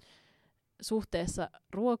suhteessa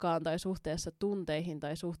ruokaan tai suhteessa tunteihin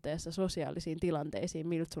tai suhteessa sosiaalisiin tilanteisiin,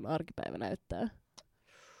 miltä sun arkipäivä näyttää?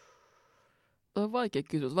 On vaikea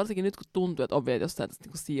kysymys, varsinkin nyt kun tuntuu, että on vielä jossain tässä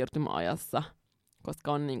niin siirtymäajassa,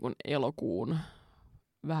 koska on niin kuin elokuun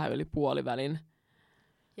vähän yli puolivälin.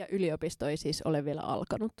 Ja yliopisto ei siis ole vielä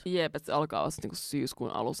alkanut. Jep, että se alkaa vasta niin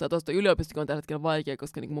syyskuun alussa. Ja toista yliopistokin on tällä hetkellä vaikea,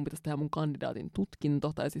 koska niin mun pitäisi tehdä mun kandidaatin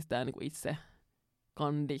tutkinto, tai siis tämä niin itse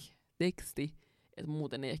kanditeksti. Että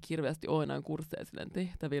muuten ei ehkä hirveästi ole enää kursseja silleen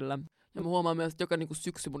tehtävillä. Ja mä huomaan myös, että joka niinku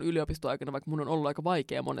syksy mun yliopistoaikana, vaikka mun on ollut aika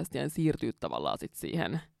vaikea monesti, niin siirtyy tavallaan sit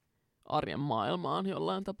siihen arjen maailmaan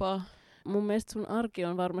jollain tapaa. Mun mielestä sun arki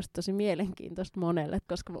on varmasti tosi mielenkiintoista monelle,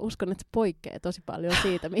 koska mä uskon, että se poikkeaa tosi paljon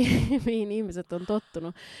siitä, mihin ihmiset on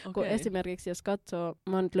tottunut. Okay. Kun esimerkiksi jos katsoo,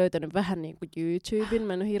 mä oon nyt löytänyt vähän niin kuin YouTuben,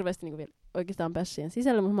 mä en ole hirveästi niin kuin vielä oikeastaan päässyt siihen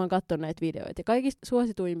sisälle, mutta mä oon katsonut näitä videoita. Ja kaikista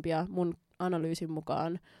suosituimpia mun analyysin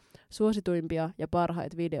mukaan, suosituimpia ja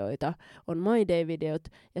parhaita videoita on My Day-videot,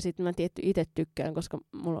 ja sitten mä tietty itse tykkään, koska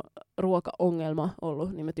mulla on ruokaongelma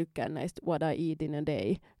ollut, niin mä tykkään näistä What I Eat in a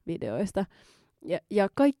Day-videoista. Ja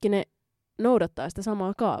kaikki ne noudattaa sitä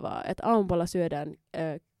samaa kaavaa, että aamupala syödään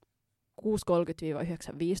 6.30-9.15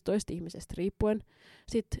 ihmisestä riippuen.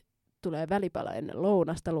 Sitten tulee välipala ennen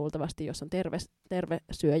lounasta luultavasti, jos on terve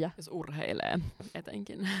syöjä. Jos urheilee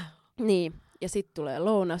etenkin. Niin, ja sitten tulee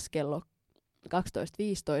lounas kello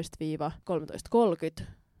 12.15-13.30,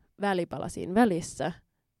 välipala siinä välissä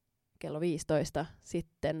kello 15,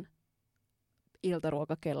 sitten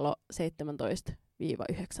iltaruoka kello 17-19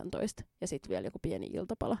 ja sitten vielä joku pieni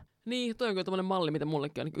iltapala. Niin, toi on kyllä tämmöinen malli, mitä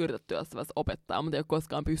mullekin on niin yritetty jossain opettaa, mutta ei ole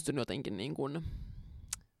koskaan pystynyt jotenkin niin kuin,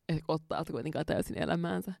 ottaa sitä kuitenkaan täysin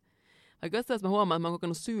elämäänsä. Vaikka jossain mä huomaan, että mä oon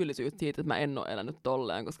kokenut syyllisyyttä siitä, että mä en ole elänyt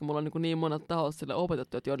tolleen, koska mulla on niin monet tahot sille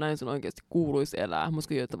opetettu, että joo, näin sun oikeasti kuuluisi elää.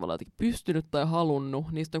 Musta ei ole tavallaan jotenkin pystynyt tai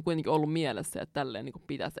halunnut, niistä on kuitenkin ollut mielessä, että tälleen niin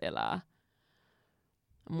pitäisi elää.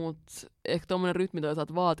 Mutta ehkä tommonen rytmi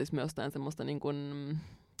toisaalta vaatisi myös tämän semmoista niin kuin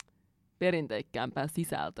perinteikkäämpää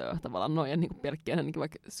sisältöä tavallaan noin niin pelkkiä niin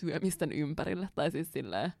vaikka syömisten ympärille. Tai siis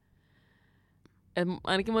silleen, että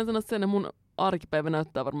ainakin voin sanoa sen, että mun arkipäivä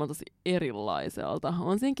näyttää varmaan tosi erilaiselta.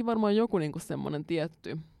 On siinäkin varmaan joku niinku semmoinen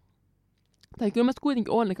tietty. Tai kyllä mä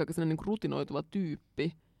kuitenkin on aika sellainen niinku rutinoituva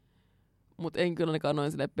tyyppi, mutta en kyllä ainakaan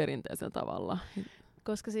noin perinteisellä tavalla.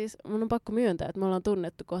 Koska siis mun on pakko myöntää, että me ollaan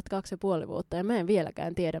tunnettu kohta 2,5 vuotta ja mä en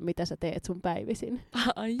vieläkään tiedä, mitä sä teet sun päivisin.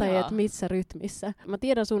 Tai että missä rytmissä. Mä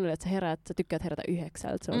tiedän suunnilleen, että sä tykkäät herätä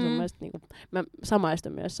 9. Se on sun mielestä, niinku, mä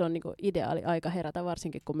samaistun myös, se on niinku ideaali aika herätä,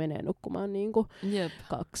 varsinkin kun menee nukkumaan niinku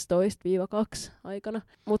 12-2 aikana.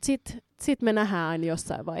 Mut sit me nähdään aina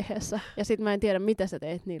jossain vaiheessa. Ja sit mä en tiedä, mitä sä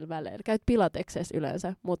teet niillä väleillä. Käyt pilateksessa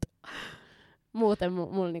yleensä, mut muuten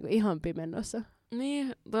mulla niinku ihan pimennossa.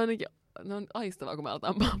 Niin, toi ainakin. No on aistavaa, kun me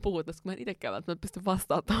aletaan puhua tässä, kun mä en itsekään välttämättä pysty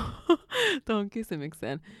vastaamaan tuohon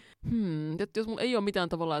kysymykseen. Että jos mulla ei ole mitään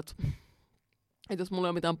tavalla, että jos mulla ei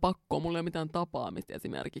ole mitään pakkoa, mulla ei ole mitään tapaamista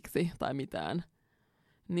esimerkiksi tai mitään,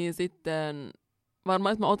 niin sitten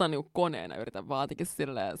varmaan, että mä otan niinku koneen ja yritän vaatikin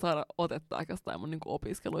silleen saada otetta aikastaan mun niinku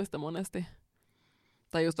opiskeluista monesti.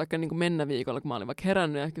 Tai just vaikka niinku mennä viikolla, kun mä olin vaikka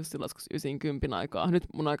herännyt ehkä just silloin 9-10 aikaa. Nyt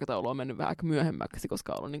mun aikataulu on mennyt vähän myöhemmäksi,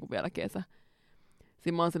 koska on ollut niinku vielä kesä.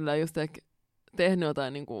 Siinä mä oon silleen just tehnyt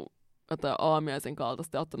jotain aamiaisen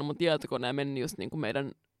kaltaista ja ottanut mun tietokoneen ja mennyt just niinku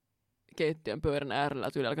meidän keittiön pöydän äärellä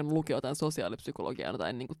ja tyyli alkanut lukea jotain sosiaalipsykologiaa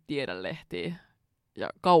tai niinku tiedelehtiä ja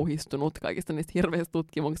kauhistunut kaikista niistä hirveistä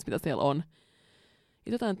tutkimuksista, mitä siellä on.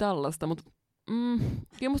 Ja jotain tällaista, mutta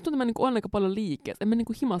kyllä musta tuntuu, että mä niinku on aika paljon liikkeessä. En mä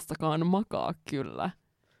niinku himassakaan makaa kyllä.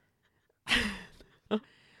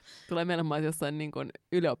 Tulee mieleen, mä olisin jossain niin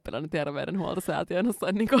ylioppilainen terveydenhuoltosäätiön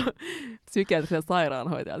jossain niin psykiatrisen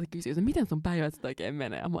sairaanhoitajalta kysyy, että miten sun päivät oikein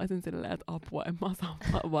menee? Ja mä olisin silleen, että apua, en mä osaa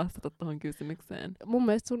vastata tuohon kysymykseen. Mun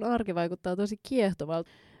mielestä sun arki vaikuttaa tosi kiehtovalta.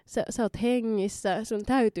 Sä oot hengissä, sun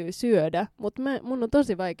täytyy syödä, mutta mun on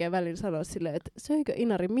tosi vaikea välillä sanoa silleen, että söikö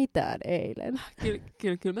Inari mitään eilen?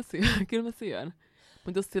 Kyllä mä syön.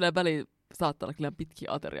 Mutta jos silleen väliin saattaa olla kyllä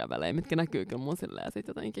pitkiä ateriavälejä, mitkä näkyy kyllä mun silleen ja sit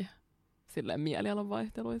jotenkin silleen mielialan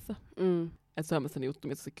vaihteluissa. Että syömässä juttu,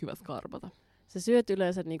 missä se kyväs karpata. Sä syöt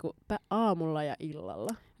yleensä niinku aamulla ja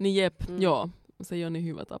illalla. Niin jep, joo. Se ei ole niin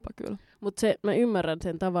hyvä tapa kyllä. Mutta mä ymmärrän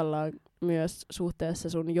sen tavallaan myös suhteessa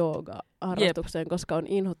sun jooga-harrastukseen, koska on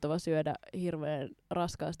inhottava syödä hirveän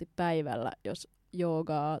raskaasti päivällä, jos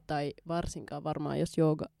joogaa, tai varsinkaan varmaan, jos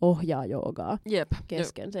jooga ohjaa joogaa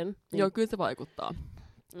kesken sen. Niin. Joo, kyllä se vaikuttaa.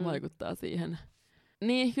 Vaikuttaa siihen.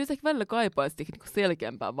 Niin, kyllä se välillä kaipaisi niinku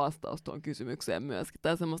selkeämpää vastausta tuon kysymykseen myöskin.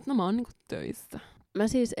 Tai semmoista, no mä oon niinku töissä. Mä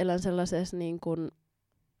siis elän sellaisessa niin kuin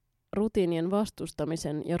rutiinien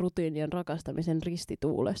vastustamisen ja rutiinien rakastamisen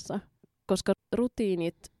ristituulessa. Koska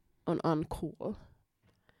rutiinit on uncool.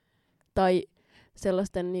 Tai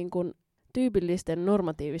sellaisten niin kuin tyypillisten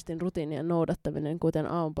normatiivisten rutiinien noudattaminen,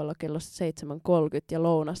 kuten aamupala kello 7.30 ja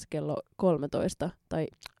lounas kello 13 tai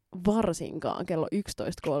varsinkaan kello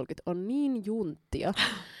 11.30 on niin junttia,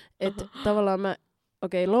 että tavallaan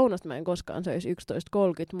lounasta mä en koskaan söisi 11.30,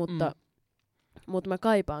 mutta mä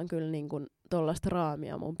kaipaan kyllä niin kuin tollaista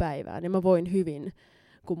raamia mun päivään ja mä voin hyvin,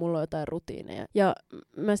 kun mulla on jotain rutiineja. Ja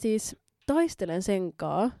mä siis taistelen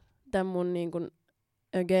senkaan tämän mun niin kuin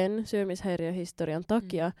again, syömishäiriöhistorian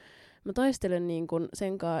takia, mä taistelen niin kun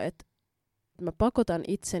sen kanssa, että mä pakotan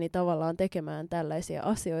itseni tavallaan tekemään tällaisia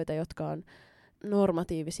asioita, jotka on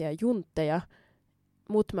normatiivisia juntteja,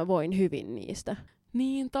 mutta mä voin hyvin niistä.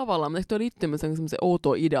 Niin, tavallaan. Mutta tuo liittyy myös semmoisen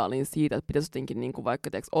outoon ideaaliin siitä, että pitäisi jotenkin niin vaikka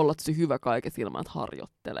olla tosi hyvä kaikessa ilman, että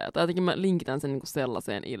harjoittelee. Tai jotenkin mä linkitän sen niin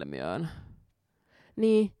sellaiseen ilmiöön.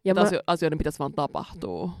 Niin, ja asioiden pitäisi vaan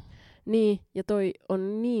tapahtua. Niin, ja toi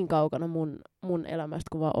on niin kaukana mun elämästä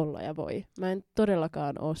kuin vaan olla ja voi. Mä en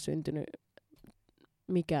todellakaan ole syntynyt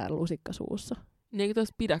mikään lusikka suussa. Niin eikö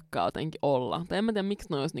tois pidäkään jotenkin olla? Tai en mä tiedä, miksi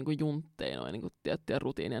noi olisi niinku juntteja, noi niinku tiettyjä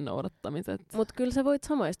rutiinien noudattamiset. Mut kyllä sä voit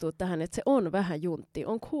samaistua tähän, että se on vähän juntti.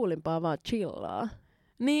 On coolimpaa vaan chillaa.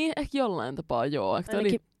 Niin, ehkä jollain tapaa joo.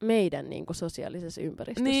 Ainakin meidän niinku sosiaalisessa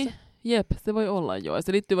ympäristössä. Niin, jep, se voi olla joo. Ja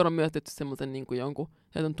se liittyy varmaan myös semmoisen niinku jonkun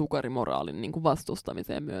tukarimoraalin niinku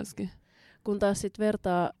vastustamiseen myöskin. Kun taas sit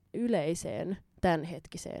vertaa yleiseen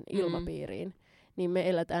tämänhetkiseen ilmapiiriin, niin me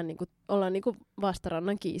eletään ollaan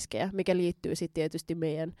vastarannan kiiskejä, mikä liittyy sitten tietysti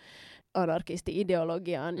meidän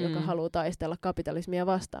anarkisti-ideologiaan, joka haluaa taistella kapitalismia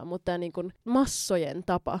vastaan. Mutta tämä massojen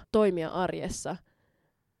tapa toimia arjessa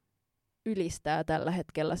ylistää tällä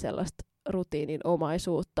hetkellä sellaista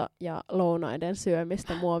rutiininomaisuutta ja lounaiden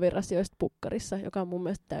syömistä muovirasioista pukkarissa, joka on mun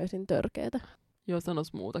mielestä täysin törkeetä. Joo,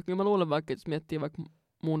 sanos muuta. Kyllä mä luulen vaikka, jos miettii vaikka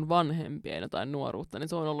mun vanhempien jotain nuoruutta, niin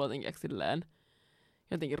se on ollut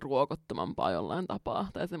jotenkin ruokottomampaa jollain tapaa.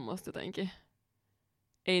 Tai semmoista jotenkin,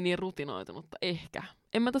 ei niin rutinoitunutta, ehkä.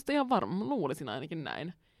 En mä tästä ihan varma, mä luulisin ainakin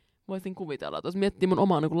näin. Voisin kuvitella, että jos miettii mun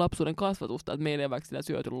omaa niin lapsuuden kasvatusta, että meillä ei vaikka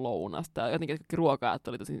syöty lounasta, ja jotenkin kaikki ruoka-ajat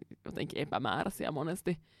oli tosi jotenkin epämääräisiä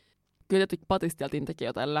monesti. Kyllä tietysti patisteltiin tekee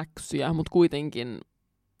jotain läksyjä, mutta kuitenkin,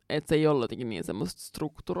 että se ei ollut jotenkin niin semmoista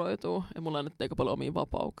strukturoitua, ja mulla on nyt aika paljon omia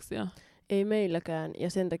vapauksia. Ei meilläkään, ja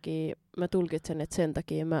sen takia mä tulkitsen, että sen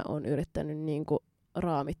takia mä oon yrittänyt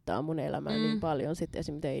raamittaa mun elämää niin paljon sitten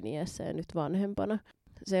esim. Teini-iässä ja nyt vanhempana.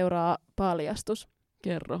 Seuraa paljastus.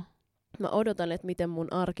 Kerro. Mä odotan, että miten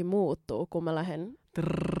mun arki muuttuu, kun mä lähden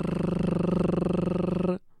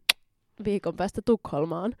viikon päästä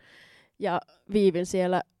Tukholmaan. Ja viivin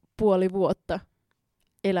siellä puoli vuotta.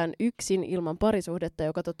 Elän yksin ilman parisuhdetta,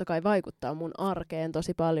 joka totta kai vaikuttaa mun arkeen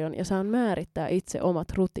tosi paljon. Ja saan määrittää itse omat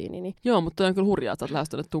rutiinini. Joo, mutta toi on kyllä hurjaa, että sä oot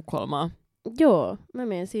lähtenyt Tukholmaan. Joo, mä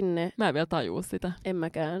menen sinne. Mä en vielä tajua sitä. En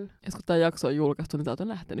mäkään. Ja kun tää jakso on julkaistu, niin sä oot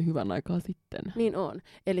lähtenyt hyvän aikaa sitten. Niin on.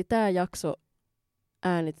 Eli tää jakso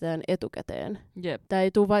äänitetään etukäteen. Jep. Tää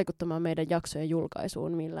ei tule vaikuttamaan meidän jaksojen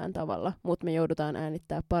julkaisuun millään tavalla, mutta me joudutaan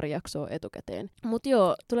äänittää pari jaksoa etukäteen. Mutta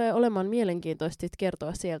joo, tulee olemaan mielenkiintoista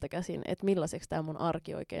kertoa sieltä käsin, että millaiseksi tää mun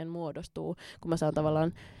arki oikein muodostuu, kun mä saan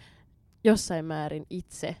tavallaan jossain määrin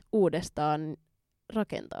itse uudestaan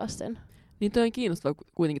rakentaa sen. Niin toi on kiinnostavaa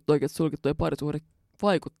kuitenkin toikin, että sulki toi parisuhde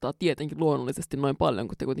vaikuttaa tietenkin luonnollisesti noin paljon,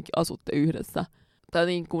 kun te kuitenkin asutte yhdessä. Tai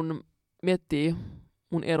niin kun miettii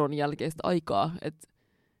mun eron jälkeistä aikaa, että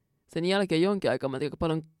sen jälkeen jonkin aikaa mä aika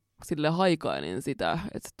paljon silleen haikailin sitä,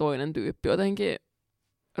 että se toinen tyyppi jotenkin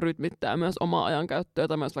rytmittää myös omaa ajankäyttöä,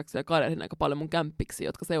 tai myös vaikka siellä kadehdin aika paljon mun kämppiksi,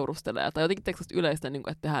 jotka seurustelee, tai jotenkin tekstissä yleistä,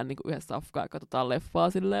 että tehdään yhdessä safkaa ja katsotaan leffaa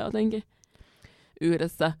silleen jotenkin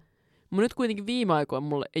yhdessä. Mutta nyt kuitenkin viime aikoina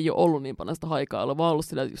mulle ei ole ollut niin paljon sitä haikailua, vaan ollut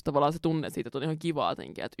sillä just tavallaan se tunne siitä, että on ihan kiva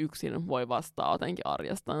jotenkin, että yksin voi vastaa jotenkin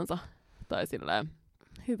arjestansa. Tai silleen.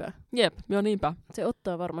 Hyvä. Jep, joo niinpä. Se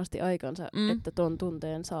ottaa varmasti aikansa, että ton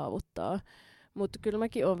tunteen saavuttaa. Mutta kyllä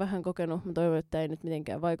mäkin oon vähän kokenut, mä toivon, että ei nyt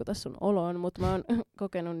mitenkään vaikuta sun oloon, mutta mä oon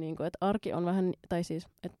kokenut, että arki on vähän, tai siis,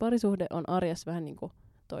 että parisuhde on arjessa vähän niin kuin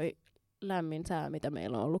toi lämmin sää, mitä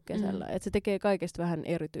meillä on ollut kesällä. Että se tekee kaikesta vähän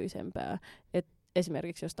erityisempää. Että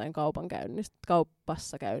esimerkiksi jostain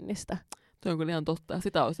kaupassa käynnistä. Tuo on kyllä ihan totta.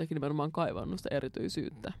 Sitä olisi ehkä nimenomaan kaivannut sitä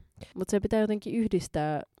erityisyyttä. Mutta se pitää jotenkin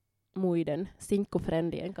yhdistää muiden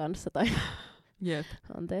sinkkufrendien kanssa. Tai Jep.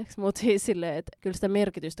 Anteeksi. Mutta siis silleen, että kyllä sitä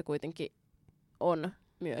merkitystä kuitenkin on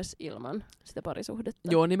myös ilman sitä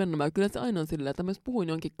parisuhdetta. Joo, nimenomaan. Kyllä se aina on silleen, että myös puhuin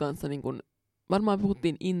jonkin kanssa, niin kun, varmaan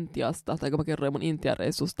puhuttiin Intiasta, tai kun mä kerroin mun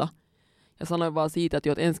Intian-reissusta, ja sanoin vaan siitä,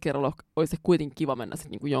 että ensi kerralla olisi kuitenkin kiva mennä sit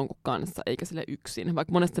niinku jonkun kanssa, eikä sille yksin.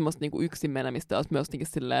 Vaikka monesti semmoista niinku yksin menemistä, jos myös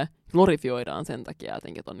glorifioidaan sen takia,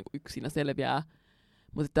 että on niinku yksin ja selviää.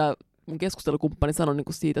 Mutta mun keskustelukumppani sanoi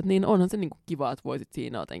niinku siitä, että niin onhan se niinku kiva, että voisit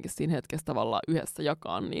siinä jotenkin siinä hetkessä tavallaan yhdessä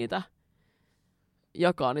jakaa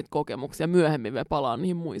niitä kokemuksia. Myöhemmin vielä palaan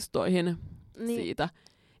niihin muistoihin siitä.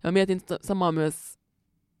 Ja mä mietin samaa myös,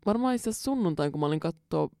 varmaan itse asiassa sunnuntain, kun mä olin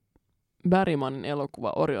katsoo Bergmanin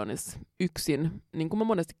elokuva Orionis yksin, niin kuin mä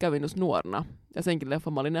monesti kävin just nuorena. Ja senkin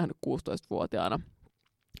leffa mä olin nähnyt 16-vuotiaana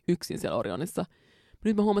yksin siellä Orionissa.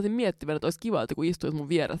 Nyt mä huomasin miettivän, että olisi kiva, että kun istuisi mun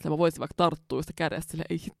vieressä, mä voisin vaikka tarttua sitä kädessä silleen,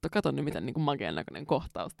 ei hitto, kato nyt miten niin kuin makeen näköinen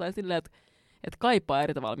kohtaus. Tai silleen, että kaipaa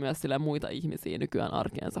eri tavalla myös silleen muita ihmisiä nykyään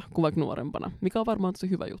arkeensa, kuin vaikka nuorempana, mikä on varmaan tosi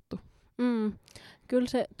hyvä juttu. Kyllä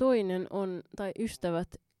se toinen on, tai ystävät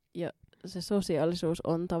ja se sosiaalisuus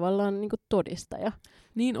on tavallaan niin kuin todistaja.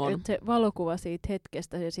 Niin on. Että se valokuva siitä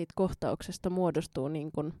hetkestä ja siitä kohtauksesta muodostuu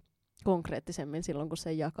niin kuin konkreettisemmin silloin, kun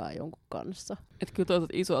se jakaa jonkun kanssa. Että kyllä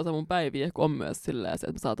toisaalta iso osa mun päiviä on myös silleen se,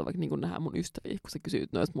 että mä saatan vaikka niin nähdä mun ystäviä, kun sä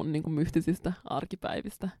kysyt noista mun niin mystisistä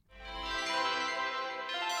arkipäivistä.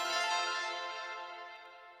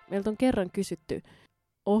 Meiltä on kerran kysytty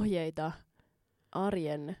ohjeita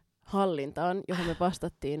arjen hallintaan, johon me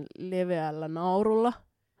vastattiin leveällä naurulla.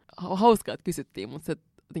 Hauskaa, että kysyttiin, mutta se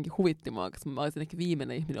jotenkin huvitti mua, koska mä olisin ehkä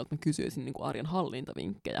viimeinen ihminen, että mä kysyisin niin kuin arjen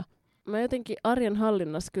hallintavinkkejä. Mä jotenkin arjen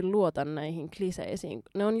hallinnassa kyllä luotan näihin kliseisiin.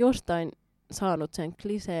 Ne on jostain saanut sen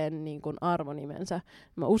kliseen niin kuin arvonimensä.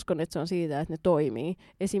 Mä uskon, että se on siitä, että ne toimii.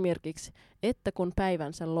 Esimerkiksi, että kun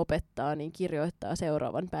päivänsä lopettaa, niin kirjoittaa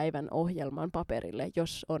seuraavan päivän ohjelman paperille,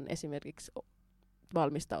 jos on esimerkiksi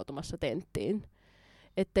valmistautumassa tenttiin.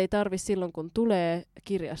 Ettei tarvi silloin, kun tulee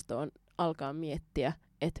kirjastoon, alkaa miettiä,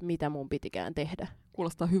 että mitä mun pitikään tehdä.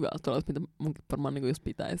 Kuulostaa hyvältä, mitä munkin varmaan niin jos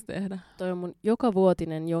pitäisi tehdä. Toi on mun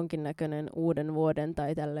jokavuotinen jonkinnäköinen uuden vuoden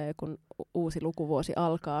tai tälleen, kun uusi lukuvuosi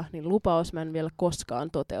alkaa, niin lupaus mä en vielä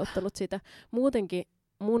koskaan toteuttanut sitä. Muutenkin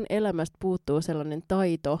mun elämästä puuttuu sellainen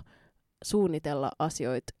taito suunnitella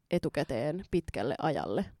asioita etukäteen pitkälle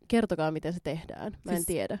ajalle. Kertokaa, miten se tehdään. Mä en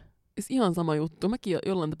tiedä. Siis ihan sama juttu. Mäkin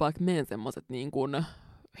jollain tapaa menen semmoiset niin kuin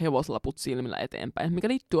hevoslaput silmillä eteenpäin, mikä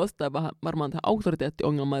liittyy osittain vähän varmaan tähän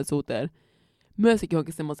auktoriteettiongelmaisuuteen. Myöskin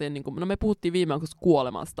johonkin semmoiseen, niin kuin, no me puhuttiin viime aikoina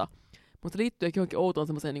kuolemasta, mutta se liittyy johonkin outoon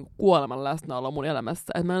semmoiseen niin kuoleman läsnäoloon mun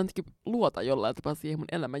elämässä, että mä jotenkin luota jollain tapaa siihen, mun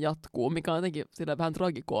elämä jatkuu, mikä on jotenkin sillä vähän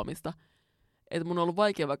tragikoomista. Että mun on ollut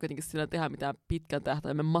vaikea vaikka jotenkin sillä tehdä mitään pitkän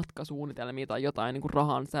tähtäimen matkasuunnitelmia tai jotain niin kuin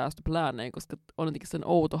rahan säästöpläänejä, koska on jotenkin sen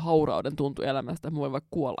outo haurauden tuntu elämästä, että mä voin vaikka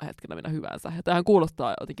kuolla hetkenä minä hyvänsä. Ja tämähän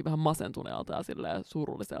kuulostaa jotenkin vähän masentuneelta ja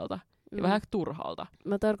surulliselta ja vähän turhalta.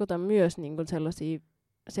 Mä tarkoitan myös niin kuin sellaisia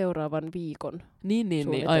seuraavan viikon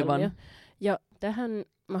Niin, aivan. Ja tähän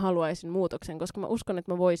mä haluaisin muutoksen, koska mä uskon,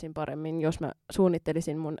 että mä voisin paremmin, jos mä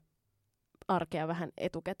suunnittelisin mun arkea vähän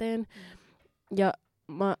etukäteen. Ja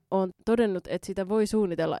mä oon todennut, että sitä voi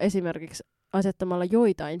suunnitella esimerkiksi asettamalla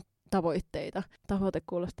joitain tavoitteita. Tavoite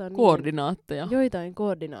kuulostaa koordinaatteja. Joitain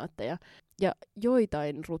koordinaatteja ja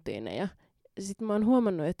joitain rutiineja. Sitten mä oon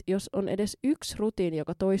huomannut, että jos on edes yksi rutiini,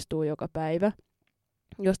 joka toistuu joka päivä,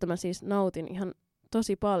 josta mä siis nautin ihan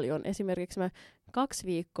tosi paljon. Esimerkiksi mä 2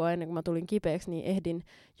 viikkoa ennen kuin mä tulin kipeäksi, niin ehdin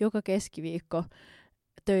joka keskiviikko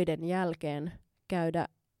töiden jälkeen käydä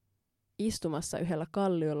istumassa yhdellä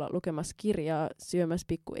kalliolla lukemassa kirjaa, syömässä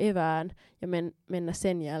pikku evään ja mennä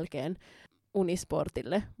sen jälkeen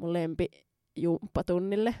Unisportille, mun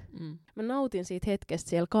lempijumppatunnille. Mä nautin siitä hetkestä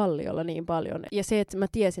siellä kalliolla niin paljon. Ja se, että mä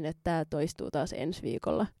tiesin, että tää toistuu taas ensi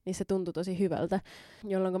viikolla, niin se tuntui tosi hyvältä.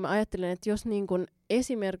 Jolloin mä ajattelen, että jos niin kun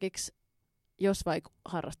esimerkiksi jos vaikka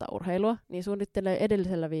harrastaa urheilua, niin suunnittelee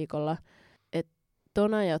edellisellä viikolla, että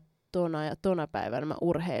tona päivänä mä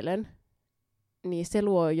urheilen, niin se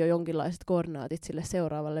luo jo jonkinlaiset koordinaatit sille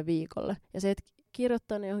seuraavalle viikolle. Ja se, että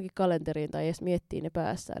kirjoittaa ne johonkin kalenteriin tai edes miettii ne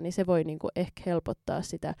päässään, niin se voi niinku ehkä helpottaa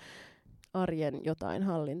sitä arjen jotain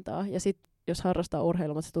hallintaa. Ja sitten jos harrastaa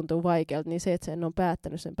urheilua, mutta se tuntuu vaikealta, niin se, että sen on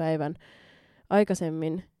päättänyt sen päivän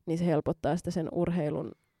aikaisemmin, niin se helpottaa sitä sen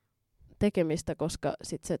urheilun tekemistä, koska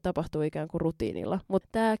sit se tapahtuu ikään kuin rutiinilla. Mutta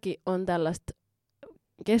tämäkin on tällaista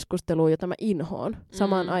keskustelua, jota mä inhoon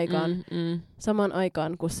samaan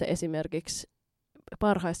aikaan, kun se esimerkiksi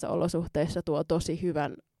parhaissa olosuhteissa tuo tosi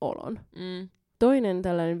hyvän olon. Toinen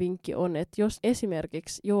tällainen vinkki on, että jos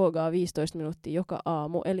esimerkiksi joogaa 15 minuuttia joka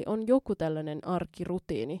aamu, eli on joku tällainen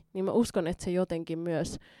arkirutiini, niin mä uskon, että se jotenkin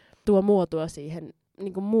myös tuo muotoa siihen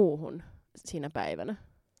niin kuin muuhun siinä päivänä.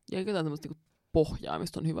 Ja jotain semmoista niin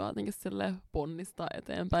pohjaamista on hyvä jotenkin ponnistaa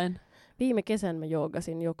eteenpäin. Viime kesän mä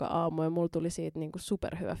joogasin joka aamu ja mulla tuli siitä niinku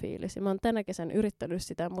superhyvä fiilis. Ja mä oon tänä kesän yrittänyt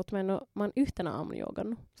sitä, mutta mä oon yhtenä aamun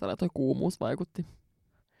joogannut. Sä toi kuumuus vaikutti.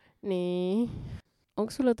 Niin.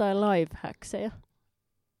 Onko sulla jotain lifehackseja?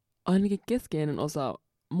 Ainakin keskeinen osa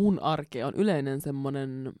mun arkea on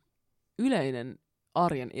yleinen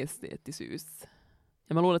arjen esteettisyys.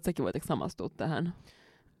 Ja mä luulen, että säkin voit samastua tähän.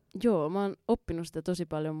 Joo, mä oon oppinut sitä tosi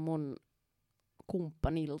paljon mun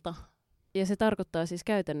kumppanilta. Ja se tarkoittaa siis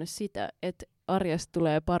käytännössä sitä, että arjesta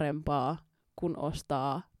tulee parempaa, kun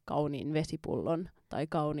ostaa kauniin vesipullon tai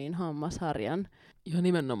kauniin hammasharjan. Ihan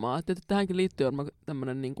nimenomaan. Että tähänkin liittyy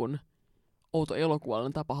tämmöinen niin kuin outo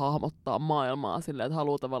elokuvallinen tapa hahmottaa maailmaa silleen, että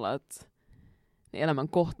haluaa tavallaan, että ne elämän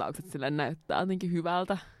kohtaukset silleen näyttää jotenkin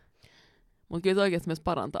hyvältä. Mutta kyllä se oikeasti myös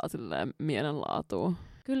parantaa silleen mielenlaatua.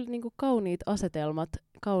 Kyllä niin kuin kauniit asetelmat,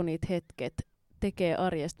 kauniit hetket tekee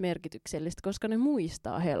arjesta merkityksellistä, koska ne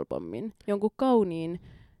muistaa helpommin. Jonkun kauniin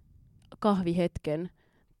kahvihetken,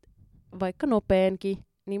 vaikka nopeenkin,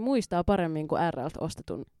 niin muistaa paremmin kuin RL:ltä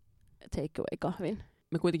ostetun takeaway-kahvin.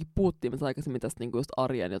 Me kuitenkin puhuttiin myös aikaisemmin tästä niinku just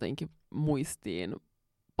arjen jotenkin muistiin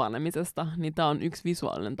panemisesta, niin tää on yksi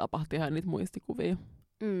visuaalinen tapa tehdä niitä muistikuvia.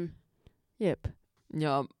 Jep.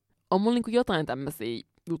 Ja on mulla niinku jotain tämmöisiä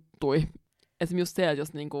juttuja. Esimerkiksi just se, että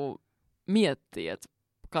jos niinku miettii, että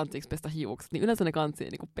kantsiiko pestä hiukset, niin yleensä ne kantsii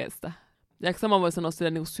niinku pestä. Ja sama voi sanoa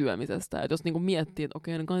sille niinku syömisestä, että jos niinku miettii, että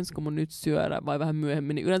okei, no kantsiko mun nyt syödä vai vähän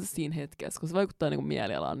myöhemmin, niin yleensä siinä hetkessä, koska se vaikuttaa niinku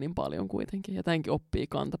mielialaan niin paljon kuitenkin. Ja tämänkin oppii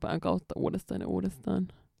kantapään kautta uudestaan ja uudestaan.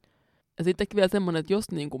 Ja sittenkin vielä semmoinen, että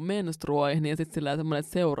jos niinku menstruoi, niin sitten sillä semmoinen,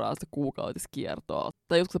 että seuraa sitä kuukautiskiertoa.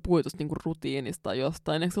 Tai jos sä puhuit niinku rutiinista tai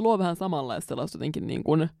jostain, niin se luo vähän samanlaista sellaista jotenkin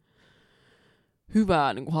niinku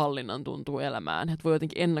hyvää niinku hallinnan tuntuu elämään. Että voi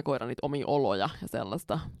jotenkin ennakoida niitä omia oloja ja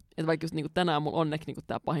sellaista. Että vaikka just niinku tänään mulla onneksi niinku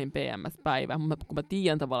tää pahin PMS-päivä, mutta kun mä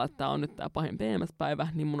tiedän tavallaan, että tää on nyt tää pahin PMS-päivä,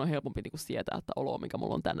 niin mun on helpompi niinku sietää että oloa, mikä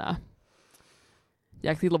mulla on tänään.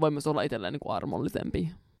 Ja silloin voi myös olla itselleen niinku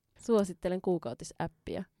armollisempi. Suosittelen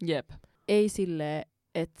kuukautisäppiä. Jep. Ei silleen,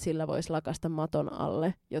 että sillä voisi lakasta maton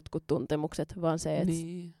alle jotkut tuntemukset, vaan se, että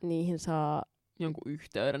niihin saa jonkun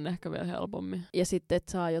yhteyden ehkä vielä helpommin. Ja sitten,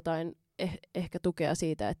 että saa jotain ehkä tukea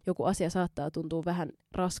siitä, että joku asia saattaa tuntua vähän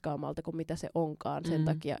raskaammalta kuin mitä se onkaan sen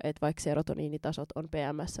takia, että vaikka serotoniinitasot on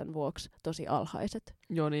PMS:n vuoksi tosi alhaiset.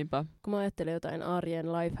 Joo, niinpä. Kun mä ajattelen jotain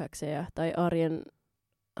arjen lifehackseja tai arjen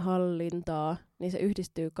hallintaa, niin se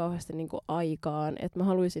yhdistyy kauheasti niinku aikaan. Että mä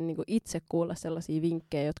haluaisin niinku itse kuulla sellaisia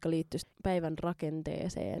vinkkejä, jotka liittyisivät päivän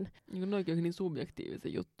rakenteeseen. Ne oikein niin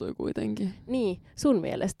subjektiivisia juttuja kuitenkin. Niin, sun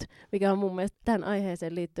mielestä, mikä on mun mielestä tämän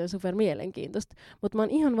aiheeseen liittyen super mielenkiintoista. Mutta mä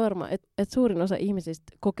oon ihan varma, että suurin osa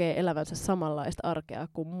ihmisistä kokee elävänsä samanlaista arkea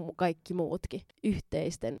kuin kaikki muutkin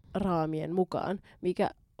yhteisten raamien mukaan, mikä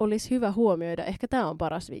olisi hyvä huomioida, ehkä tämä on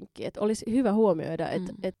paras vinkki, että olisi hyvä huomioida,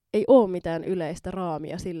 että ei ole mitään yleistä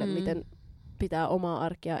raamia sille, miten pitää omaa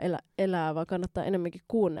arkea elää, vaan kannattaa enemmänkin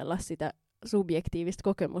kuunnella sitä subjektiivista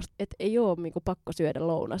kokemusta, että ei ole niinku pakko syödä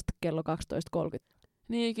lounasta kello 12.30.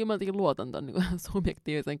 Niin, kyllä mä jotenkin luotan ton niinku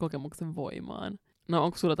subjektiivisen kokemuksen voimaan. No,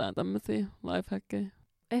 onko sulla jotain tämmöisiä lifehackeja?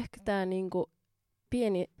 Ehkä tämä niinku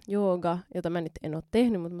pieni jooga, jota mä nyt en ole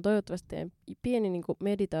tehnyt, mutta mä toivottavasti teen pieni niinku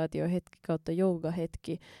meditaatiohetki kautta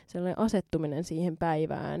joogahetki, sellainen asettuminen siihen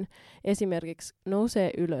päivään. Esimerkiksi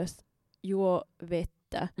nousee ylös, juo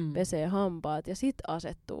vettä, pesee hampaat ja sit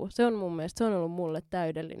asettuu. Se on mun mielestä, se on ollut mulle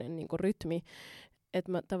täydellinen niinku rytmi,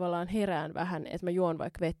 että mä tavallaan herään vähän, että mä juon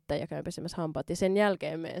vaikka vettä ja käyn pesemässä hampaat ja sen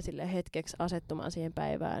jälkeen menen sille hetkeksi asettumaan siihen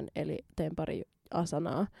päivään, eli teen pari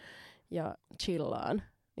asanaa ja chillaan.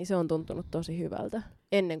 Niin se on tuntunut tosi hyvältä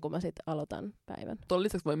ennen kuin mä sitten aloitan päivän. Tuon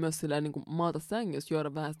lisäksi voi myös silleen, niin kuin maata sängyssä,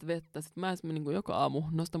 juoda vähän sitä vettä. Sitten mä niin kuin joka aamu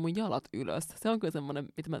nostan mun jalat ylös. Se on kyllä semmoinen,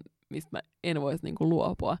 mistä mä en voisi niin kuin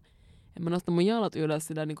luopua. Ja mä nostan mun jalat ylös,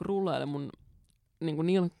 sillä niin kuin rullailen mun niin kuin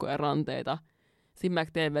nilkkoja ja ranteita. Sitten mä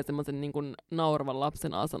teen vielä semmoisen niin kuin nauravan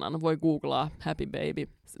lapsen asanan. Voi googlaa Happy Baby.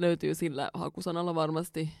 Se löytyy sillä hakusanalla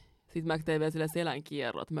varmasti. Sitten mä teen vielä selän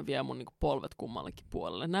kierron, että mä vien mun niinku polvet kummallekin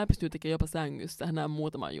puolelle. Nämä pystyy tekemään jopa sängyssä, nämä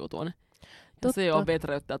muutaman jutun. Ja se on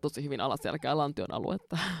vetreyttää tosi hyvin alasjälkää lantion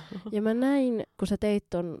aluetta. Ja mä näin, kun sä teit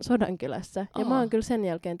ton Sodankylässä. Ja mä oon kyllä sen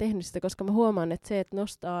jälkeen tehnyt sitä, koska mä huomaan, että se, että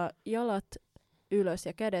nostaa jalat ylös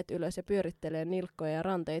ja kädet ylös ja pyörittelee nilkkoja ja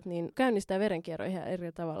ranteita, niin käynnistää verenkierron ihan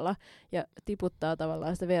eri tavalla ja tiputtaa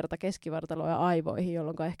tavallaan sitä verta keskivartaloa ja aivoihin,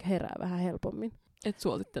 jolloin ehkä herää vähän helpommin. Et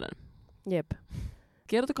suosittelen. Jep.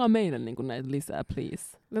 Kertokaa meille niin näitä lisää,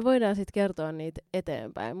 please. Me voidaan sitten kertoa niitä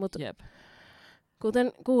eteenpäin, mutta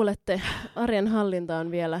kuten kuulette, arjen hallinta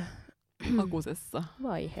on vielä hakusessa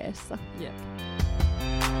vaiheessa. Jep.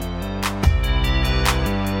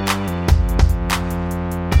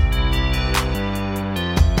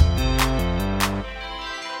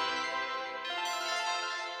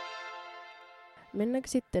 Mennäänkö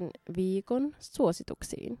sitten viikon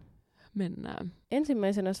suosituksiin? Mennään.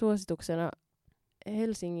 Ensimmäisenä suosituksena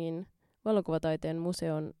Helsingin valokuvataiteen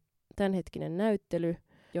museon tämänhetkinen näyttely,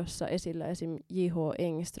 jossa esillä esim. J.H.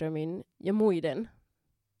 Engströmin ja muiden,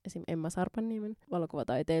 esim. Emma Sarpanniemen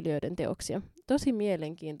valokuvataiteilijoiden teoksia. Tosi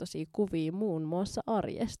mielenkiintoisia kuvia muun muassa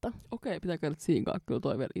arjesta. Okei, pitääkö nyt siinkaa kyllä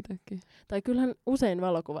toi vielä itsekin. Tai kyllähän usein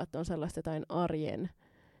valokuvat on sellaista jotain arjen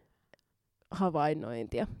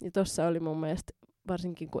havainnointia. Ja tossa oli mun mielestä,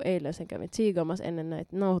 varsinkin kun eilen sen kävin tsiigaamassa ennen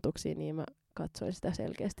näitä nauhoituksia, niin mä katsoin sitä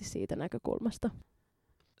selkeästi siitä näkökulmasta.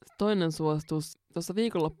 Toinen suositus. Tuossa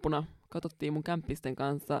viikonloppuna katsottiin mun kämppisten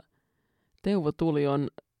kanssa Teuvo Tulion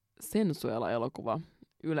Sensuela-elokuva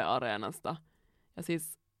Yle Areenasta. Ja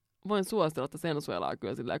siis voin suositella, että Sensuelaa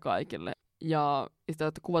kyllä silleen kaikille. Ja sitä,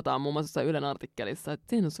 että kuvataan muun muassa Ylen artikkelissa, että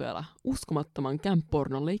Sensuela, uskomattoman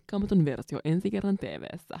camp-pornon leikkaamaton versio ensi kerran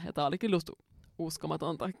TV:ssä. Ja tää oli kyllä just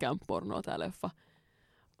uskomatonta camp-pornoa tää leffa.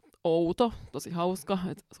 Outo, tosi hauska,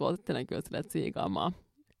 että suosittelen kyllä silleen tsiikaamaan.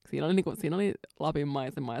 Siinä oli Lapin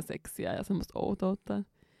maisemaa ja seksiä ja semmoista outoutta.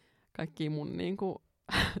 Kaikki mun niinku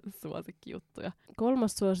suosikkijuttuja. 3.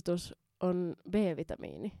 suositus on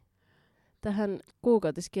B-vitamiini. Tähän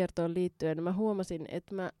kuukautiskiertoon liittyen mä huomasin,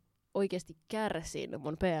 että mä oikeasti kärsin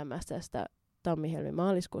mun PMS:stä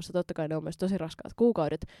tammi-helmi-maaliskuussa. Totta kai ne on myös tosi raskaat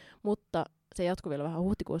kuukaudet, mutta se jatkuu vielä vähän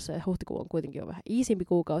huhtikuussa ja huhtikuu on kuitenkin jo vähän iisimpi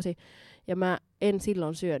kuukausi. Ja mä en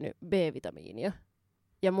silloin syönyt B-vitamiinia.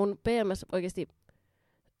 Ja mun PMS oikeasti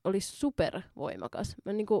oli supervoimakas.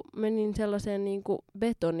 Mä menin sellaiseen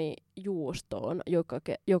betonijuustoon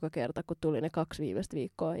joka kerta, kun tuli ne 2 viimeistä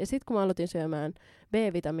viikkoa. Ja sitten kun mä aloitin syömään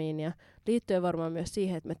B-vitamiinia, liittyen varmaan myös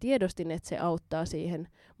siihen, että mä tiedostin, että se auttaa siihen.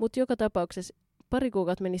 Mutta joka tapauksessa 2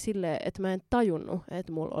 kuukautta meni silleen, että mä en tajunnut,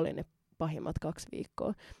 että mulla oli ne pahimmat 2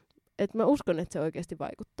 viikkoa. Et mä uskon, että se oikeasti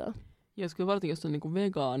vaikuttaa. Jos kyllä varsinkin, jos on niinku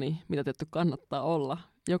vegaani, mitä tietty kannattaa olla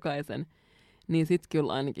jokaisen, niin sit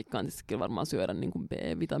kyllä ainakin kannattaisi kyllä varmaan syödä niinku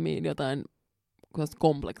B-vitamiini, jotain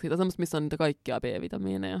kompleksia, tai semmoista, missä on niitä kaikkia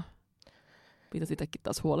B-vitamiineja. Pitäisi itsekin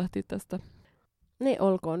taas huolehtia tästä. Ne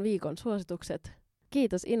olkoon viikon suositukset.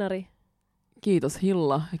 Kiitos Inari. Kiitos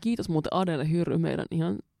Hilla, ja kiitos muuten Adele Hyrry meidän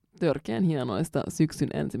ihan törkeän hienoista syksyn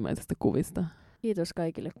ensimmäisistä kuvista. Kiitos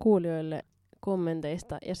kaikille kuulijoille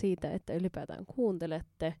kommenteista ja siitä, että ylipäätään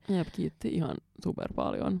kuuntelette. Jep, kiitti ihan super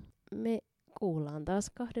paljon. Me kuullaan taas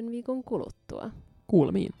 2 viikon kuluttua.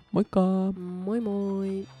 Kuulemiin. Moikka! Moi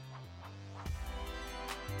moi!